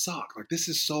 dude, this sucks. Like this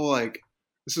is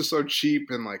so cheap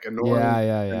and like annoying.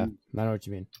 Yeah. I know what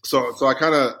you mean. So I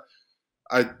kind of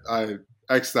I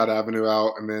X'd that avenue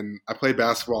out, and then I played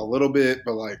basketball a little bit,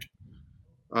 but like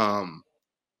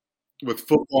with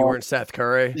football, you weren't Seth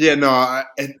Curry. Yeah, no, I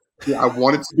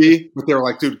wanted to be, but they were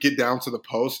like, dude, get down to the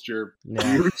post. You're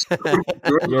a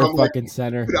fucking like,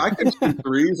 center. Dude, I can shoot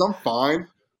threes. I'm fine.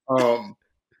 I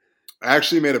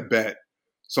actually made a bet.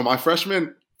 So my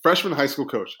freshman high school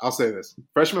coach, I'll say this,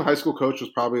 freshman high school coach was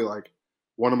probably like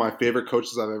one of my favorite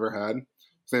coaches I've ever had.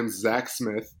 His name's Zach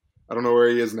Smith. I don't know where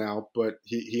he is now, but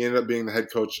he ended up being the head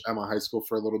coach at my high school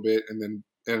for a little bit and then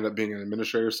ended up being an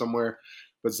administrator somewhere.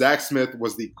 But Zach Smith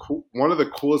was one of the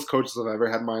coolest coaches I've ever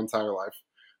had in my entire life.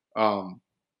 And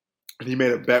he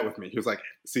made a bet with me. He was like,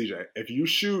 CJ, if you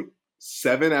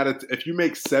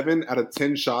make 7 out of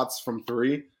 10 shots from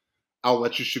 3, I'll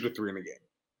let you shoot a 3 in a game.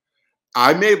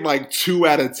 I made like 2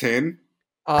 out of 10.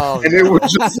 Oh, and it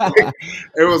was just like,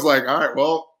 it was like, all right,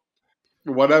 well,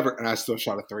 whatever. And I still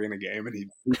shot a 3 in a game, and he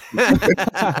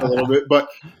a little bit, but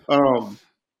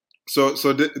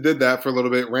so did that for a little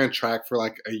bit. Ran track for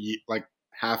like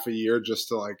half a year just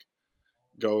to like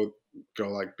go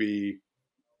like be,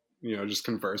 just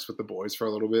converse with the boys for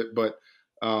a little bit. But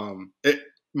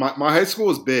my high school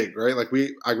was big, right? Like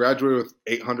I graduated with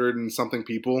 800 and something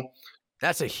people.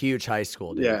 That's a huge high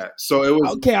school, dude. Yeah. So it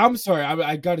was okay. I'm sorry.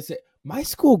 I gotta say, my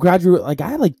school graduate, like I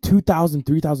had like 2,000,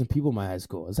 3,000 people in my high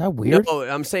school. Is that weird? No,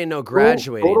 I'm saying no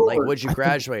graduating. Total, like, would you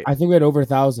graduate? I think we had over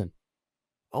 1,000.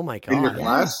 Oh my god! In your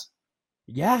class?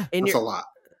 Yeah, that's a lot.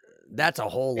 That's a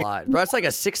whole lot, bro. That's like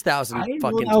a 6,000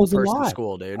 fucking person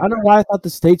school, dude. I don't know why I thought the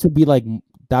States would be like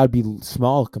that would be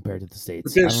small compared to the States.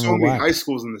 But there's so many high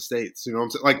schools in the States. You know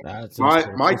what I'm saying?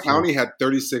 Like my county had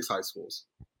 36 high schools.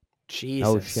 Jesus.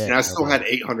 Oh shit! And I still had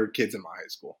 800 kids in my high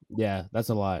school. Yeah, that's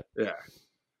a lot. Yeah.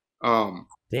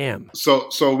 Damn.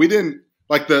 So we didn't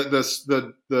like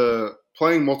the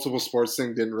playing multiple sports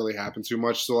thing didn't really happen too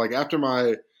much. So like after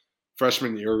my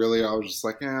freshman year, really, I was just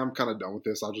like, I'm kind of done with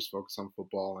this. I'll just focus on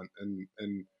football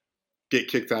and get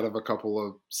kicked out of a couple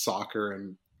of soccer,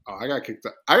 and I got kicked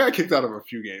out of a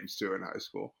few games too in high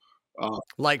school.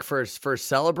 Like for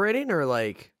celebrating or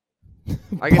like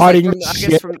I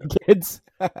guess from kids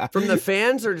from the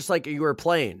fans or just like you were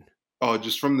playing. Oh,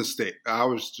 just from the state. I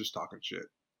was just talking shit.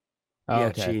 Yeah,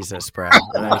 okay. Jesus, bro.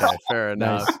 Okay, fair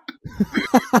enough.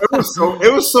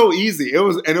 It was so easy. It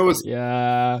was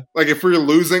yeah. Like if we're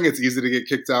losing, it's easy to get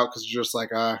kicked out because you're just like,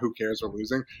 who cares? We're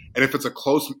losing. And if it's a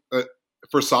close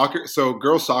for soccer, so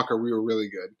girls soccer, we were really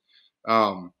good.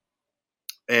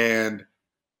 And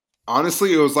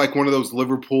honestly, it was like one of those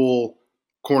Liverpool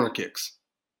corner kicks.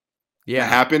 Yeah, it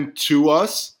happened to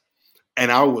us,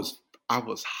 and I was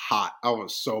hot. I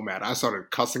was so mad. I started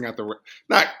cussing at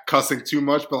not cussing too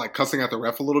much, but like cussing at the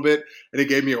ref a little bit, and he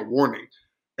gave me a warning.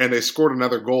 And they scored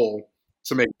another goal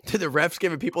to make. Did the refs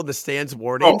giving people in the stands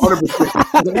warnings? Oh,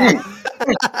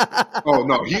 100%. Oh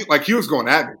no, he was going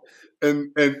at me,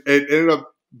 and it ended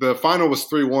up the final was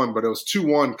 3-1, but it was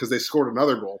 2-1 because they scored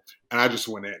another goal, and I just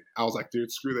went in. I was like,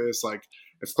 dude, screw this. Like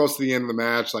it's close to the end of the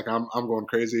match. Like I'm going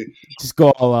crazy. Just go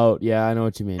all out. Yeah, I know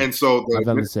what you mean. And so I've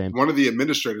done the same. One of the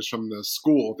administrators from the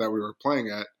school that we were playing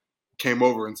at came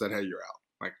over and said, "Hey, you're out.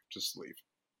 Like just leave."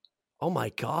 Oh my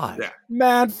god! Yeah,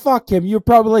 man, fuck him. You're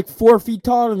probably like 4 feet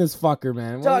taller than this fucker,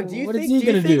 man. Dog, what is he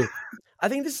gonna do? I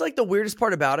think this is like the weirdest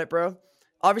part about it, bro.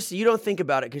 Obviously, you don't think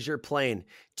about it because you're playing.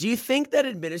 Do you think that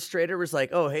administrator was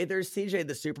like, "Oh, hey, there's TJ at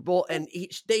the Super Bowl," and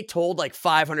they told like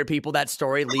 500 people that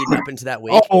story leading up into that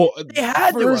week? Oh, they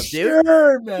had to,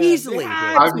 sure, dude. Man. Easily.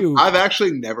 I've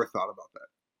actually never thought about that,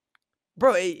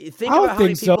 bro. Think about how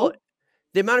many people,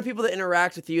 the amount of people that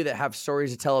interact with you that have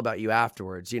stories to tell about you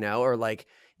afterwards, you know, or like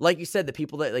you said, the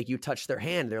people that like you touch their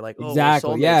hand, they're like, "Oh,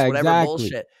 exactly, yeah, whatever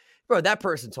bullshit." Bro, that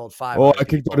person told 5. Oh, I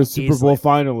could go to Super Bowl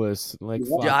finalists. Like,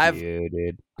 fuck you,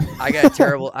 dude. I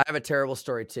have a terrible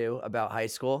story too about high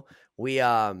school. We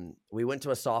went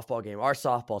to a softball game. Our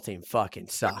softball team fucking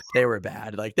sucked. They were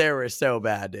bad. Like they were so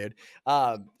bad, dude.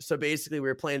 So basically we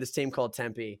were playing this team called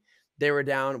Tempe. They were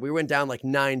down. We went down like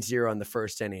 9-0 in the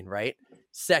first inning, right?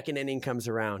 Second inning comes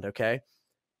around, okay?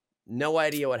 No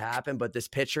idea what happened, but this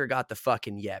pitcher got the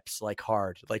fucking yips, like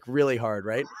hard, like really hard,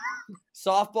 right?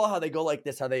 Softball, how they go like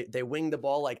this, how they wing the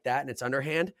ball like that and it's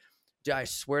underhand. Dude, I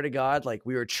swear to God, like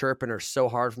we were chirping her so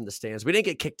hard from the stands. We didn't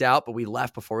get kicked out, but we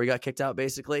left before we got kicked out,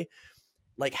 basically.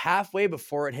 Like halfway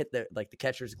before it hit the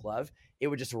catcher's glove, it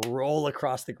would just roll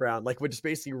across the ground. Like would just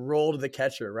basically roll to the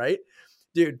catcher, right?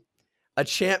 Dude, a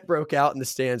chant broke out in the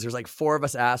stands. There's like 4 of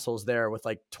us assholes there with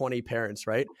like 20 parents,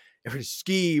 right? It was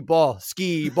skee ball,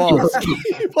 skee ball,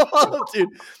 dude.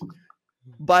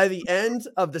 By the end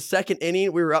of the second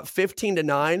inning, we were up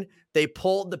 15-9. They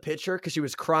pulled the pitcher because she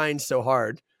was crying so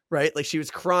hard, right? Like she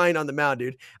was crying on the mound,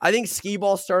 dude. I think skee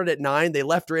ball started at 9. They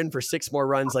left her in for 6 more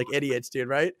runs like idiots, dude,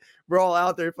 right? We're all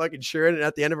out there fucking cheering. And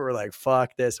at the end of it, we're like,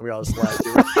 fuck this. And we all just left,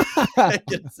 dude.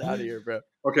 Get us out of here, bro.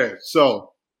 Okay,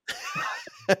 so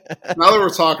now that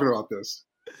we're talking about this.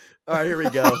 All right, here we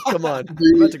go. Come on. I'm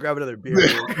about to grab another beer.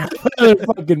 Another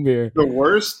fucking beer. The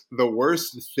worst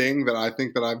thing that I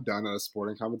think that I've done at a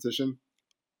sporting competition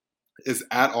is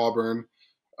at Auburn,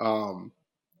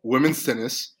 women's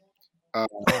tennis.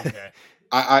 Okay.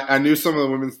 I knew some of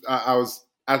the women's. I was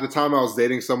at the time I was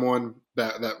dating someone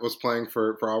that was playing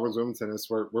for Auburn's women's tennis.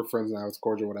 We're friends now. It's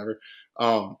cordial, whatever.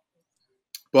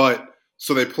 But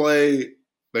so they play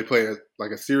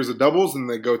like a series of doubles and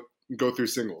they go through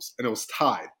singles, and it was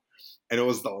tied. And it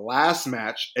was the last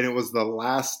match, and it was the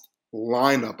last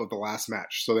lineup of the last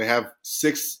match. So they have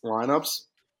 6 lineups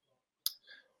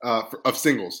of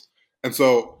singles. And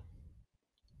so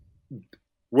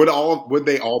would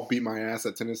they all beat my ass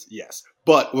at tennis? Yes.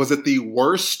 But was it the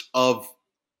worst of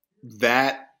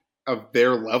their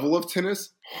level of tennis?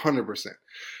 100%.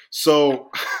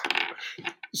 So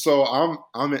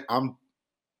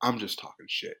I'm just talking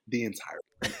shit the entire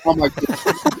time. I'm like,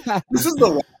 this is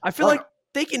the. I feel like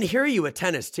They can hear you at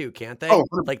tennis too, can't they? Oh,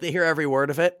 like they hear every word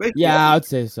of it. Yeah, I'd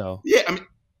say so. Yeah, I mean,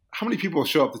 how many people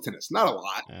show up to tennis? Not a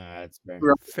lot. That's fair.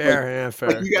 Fair.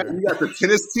 Like you got the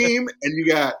tennis team, and you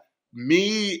got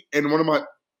me and one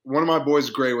of my boys,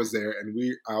 Gray, was there, and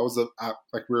I was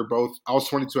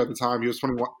 22 at the time. He was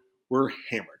 21. We're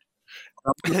hammered.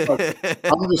 I'm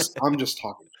just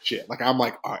talking shit. Like I'm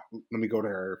like, all right, let me go to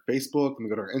her Facebook, let me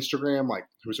go to her Instagram. Like,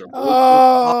 who's her?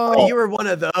 Oh, you were one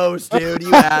of those, dude.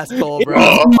 You asshole,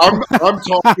 bro. I'm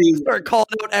talking. Start calling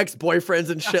out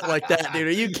ex-boyfriends and shit like that, dude.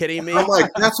 Are you kidding me? I'm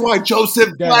like, that's why Joseph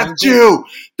left you.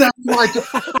 That's why.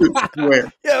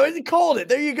 Yeah, he called it.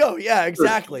 There you go. Yeah,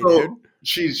 exactly, so, dude.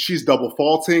 She's double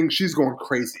faulting. She's going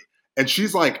crazy. And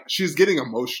she's getting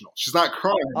emotional. She's not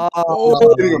crying.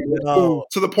 No.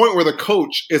 To the point where the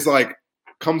coach is like,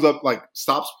 comes up, like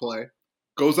stops play,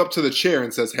 goes up to the chair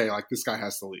and says, "Hey, like this guy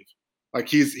has to leave. Like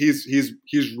he's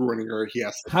ruining her. He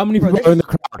has to." How many people are in the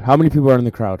crowd? How many people are in the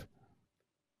crowd?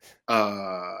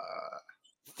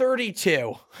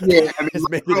 32. Yeah, I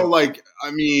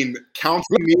mean, counting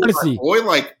me and my boy,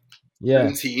 like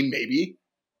 17 maybe.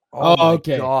 Oh,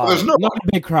 okay. God. There's not a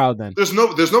big crowd then. There's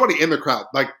nobody in the crowd.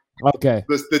 Like, okay,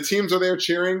 the teams are there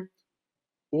cheering.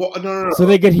 Well, no. So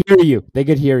they could hear you. Well,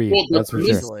 that's for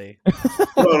sure.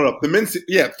 No. The men's,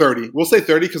 30. We'll say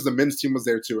 30 because the men's team was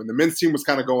there too, and the men's team was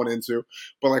kind of going into.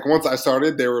 But like once I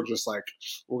started, they were just like,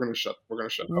 "We're gonna shut.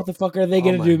 What the fuck are they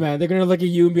gonna do, man? They're gonna look at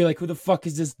you and be like, "Who the fuck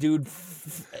is this dude?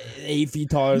 8 feet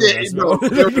taller than us?" No,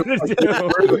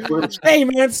 hey,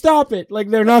 man, stop it! Like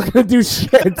they're not gonna do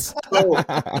shit. So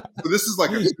this is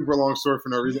like a super long story for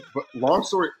no reason, but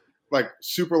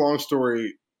super long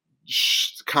story,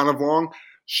 kind of long.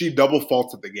 She double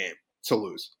faulted the game to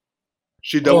lose.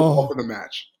 She double faulted the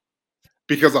match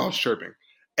because I was chirping.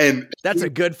 And that's a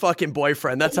good fucking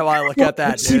boyfriend. That's how I look at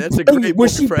that, dude. That's a great boyfriend.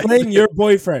 Was she playing your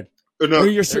boyfriend? No, or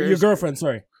your girlfriend,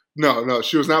 sorry. No,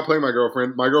 she was not playing my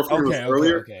girlfriend. My girlfriend was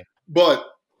earlier. Okay. But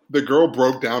the girl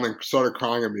broke down and started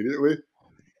crying immediately.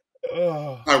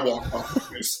 I walked off the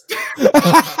face.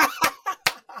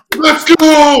 Let's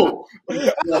go! I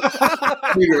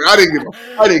didn't give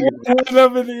a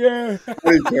up in the air. I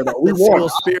didn't care about. We won.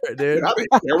 Spirit, dude. I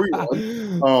didn't care. We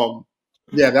won.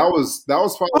 That was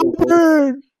probably the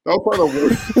worst. That was probably the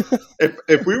worst.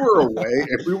 If we were away,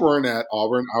 if we weren't at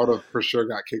Auburn, I would have for sure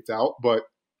got kicked out. But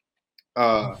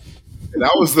that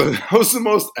was the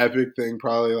most epic thing,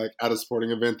 probably like at a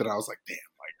sporting event that I was like, damn,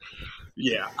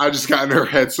 I just got in her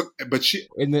head. But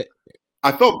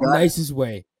I felt bad. Nicest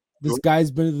way. This guy's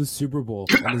been to the Super Bowl,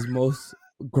 and his most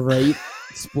great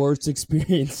sports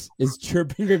experience is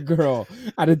chirping a girl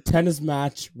at a tennis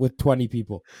match with 20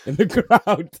 people in the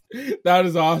crowd. That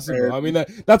is awesome, bro. I mean,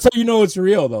 that's how you know it's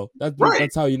real, though.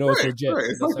 That's how you know it's legit. Right.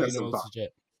 That's how you know it's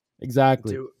legit.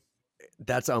 Exactly. Dude,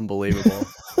 that's unbelievable.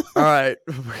 All right,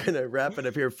 we're going to wrap it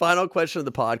up here. Final question of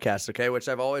the podcast, okay, which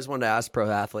I've always wanted to ask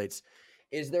pro athletes.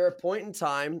 Is there a point in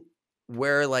time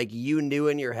where, like, you knew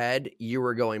in your head you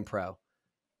were going pro?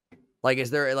 Like,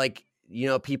 is there, like,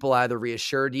 people either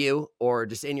reassured you or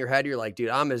just in your head, you're like, dude,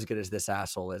 I'm as good as this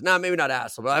asshole is. No, maybe not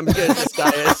asshole, but I'm as good as this guy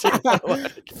is. I'm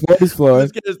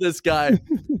as good as this guy.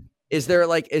 Is there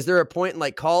a point in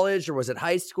like college, or was it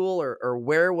high school, or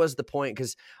where was the point?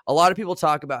 Because a lot of people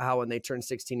talk about how when they turn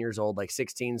 16 years old, like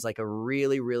 16 is like a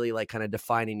really, really like kind of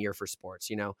defining year for sports.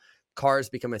 Cars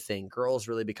become a thing. Girls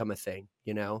really become a thing,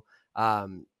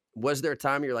 Was there a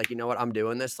time you're like, you know what, I'm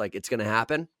doing this? Like, it's going to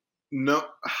happen? No,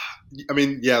 I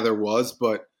mean, yeah, there was,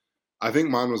 but I think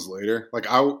mine was later. Like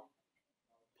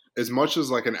as much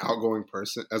as like an outgoing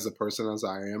person as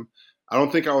I am, I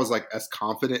don't think I was like as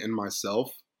confident in myself.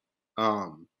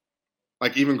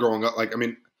 Like even growing up, like, I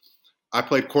mean, I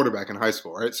played quarterback in high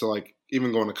school, right? So like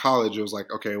even going to college, it was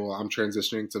like, okay, well, I'm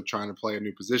transitioning to trying to play a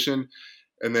new position.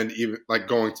 And then even like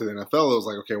going to the NFL, it was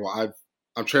like, okay, well,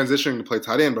 I'm transitioning to play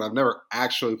tight end, but I've never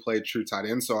actually played true tight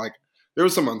end. So like there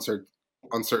was some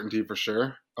uncertainty for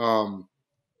sure.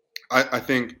 I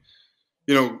think,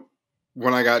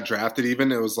 when I got drafted,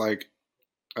 even it was like,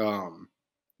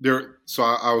 so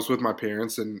I was with my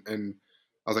parents and I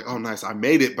was like, oh, nice, I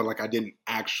made it, but like I didn't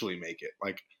actually make it.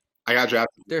 Like I got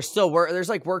drafted. There's still work. There's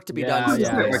like work to be done.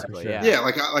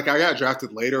 Like I got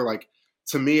drafted later. Like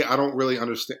to me, I don't really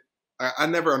understand. I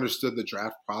never understood the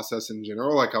draft process in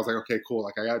general. Like I was like, okay, cool.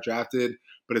 Like I got drafted,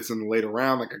 but it's in the later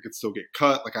round. Like I could still get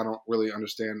cut. Like I don't really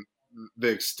understand the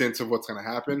extent of what's going to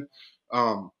happen.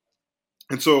 And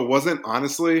so it wasn't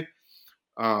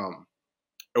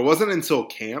until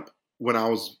camp when I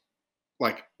was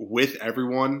like with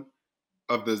everyone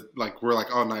we're like,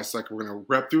 oh, nice. Like we're going to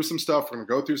rep through some stuff. We're going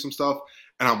to go through some stuff.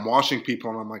 And I'm watching people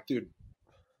and I'm like, dude,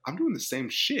 I'm doing the same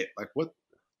shit. Like what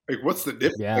Like, what's the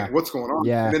difference? Yeah. Like, what's going on?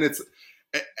 Yeah. And then it's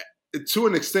to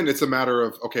an extent, it's a matter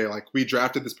of, okay, like we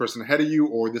drafted this person ahead of you,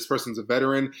 or this person's a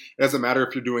veteran. It doesn't matter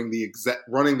if you're doing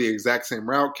running the exact same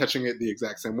route, catching it the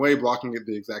exact same way, blocking it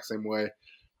the exact same way.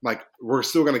 Like, we're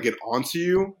still going to get onto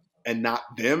you and not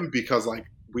them, because like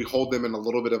we hold them in a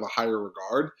little bit of a higher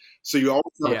regard. So you always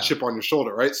have a chip on your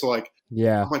shoulder, right? So like,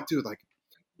 I'm like, dude, like,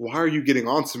 why are you getting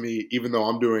onto me even though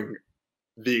I'm doing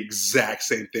the exact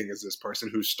same thing as this person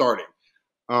who's starting?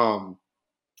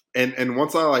 And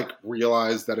once I like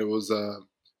realized that it was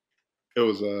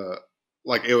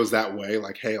that way,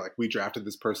 like, hey, like we drafted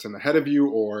this person ahead of you,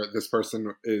 or this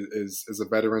person is a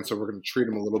veteran, so we're going to treat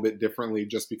him a little bit differently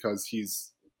just because he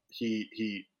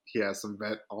has some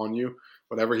vet on you,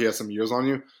 whatever, he has some years on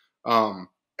you.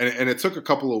 And it took a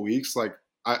couple of weeks. Like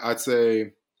I'd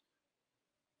say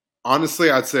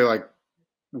like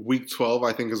week 12,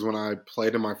 I think, is when I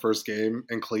played in my first game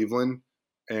in Cleveland,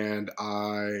 and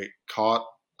I caught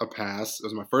a pass. It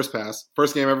was my first pass,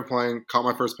 first game ever playing, caught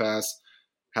my first pass,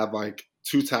 had like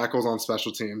 2 tackles on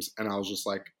special teams, and I was just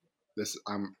like, this,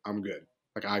 I'm good.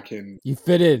 Like, I can. You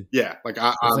fit in. Yeah. Like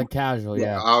I'm a casual.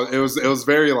 Yeah. It was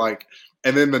very like,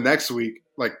 and then the next week,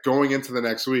 like going into the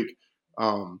next week,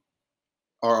 our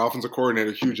offensive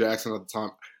coordinator, Hugh Jackson at the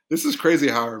time, this is crazy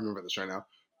how I remember this right now,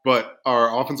 but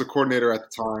our offensive coordinator at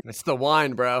the time. It's the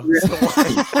wine, bro. Yeah. It's the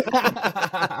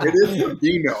wine. It is the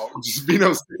vino. Just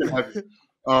vino's sticking heavy.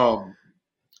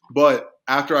 But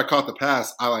after I caught the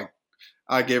pass,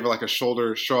 I gave it like a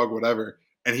shoulder shrug, whatever,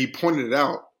 and he pointed it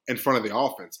out in front of the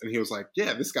offense, and he was like,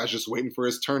 "Yeah, this guy's just waiting for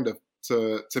his turn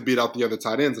to beat out the other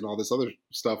tight ends and all this other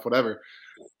stuff, whatever."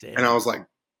 Damn. And I was like,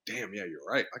 "Damn, yeah, you're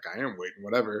right. Like, I am waiting,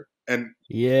 whatever." And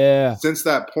since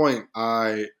that point,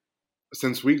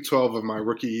 since week 12 of my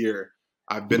rookie year,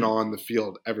 I've been on the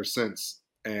field ever since,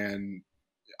 and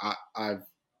I've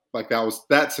like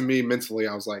that to me mentally,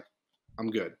 I was like, I'm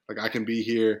good. Like, I can be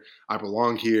here. I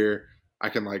belong here. I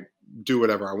can like do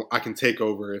whatever I want. I can take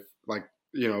over if like,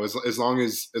 you know, as long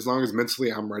as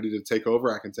mentally I'm ready to take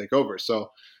over, I can take over.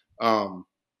 So,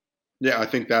 yeah, I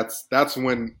think that's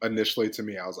when initially to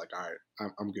me, I was like, all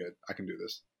right, I'm good. I can do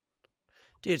this.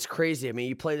 Dude, it's crazy. I mean,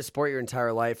 you play the sport your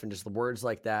entire life, and just the words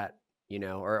like that, you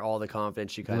know, are all the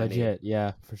confidence you kind of need.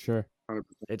 Yeah, for sure. 100%.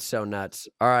 It's so nuts.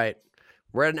 All right.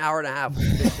 We're at an hour and a half.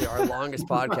 Officially our longest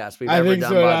podcast we've ever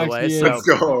done, by the way. So let's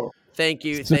go. Thank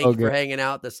you. Thank you for hanging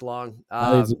out this long.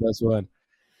 I think it's the best one.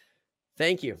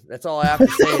 Thank you. That's all I have to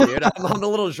say, dude. I'm a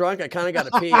little drunk. I kind of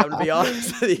got to pee. I'm going to be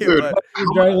honest with you. Dude, but I've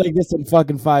been drinking like this in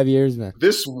fucking 5 years, man.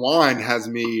 This wine has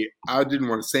me. I didn't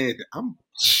want to say anything. I'm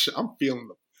feeling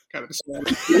the kind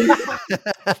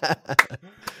of.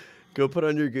 Go put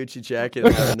on your Gucci jacket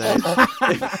and have a night.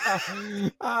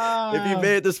 If you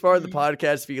made it this far in the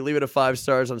podcast, if you leave it a 5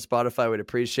 stars on Spotify, we'd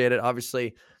appreciate it.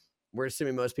 Obviously, we're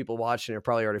assuming most people watching are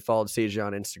probably already followed CJ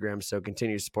on Instagram, so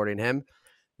continue supporting him.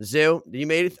 Zoo, you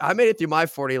made it. I made it through my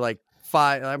 40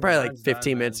 probably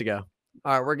 15 minutes ago.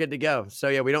 All right, we're good to go. So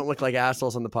yeah, we don't look like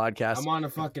assholes on the podcast. I'm on a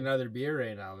fucking other beer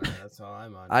right now, man. That's all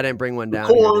I'm on. I didn't bring one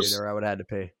down here, dude, or I would have had to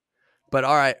pee. But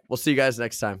all right, we'll see you guys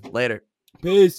next time. Later. Peace.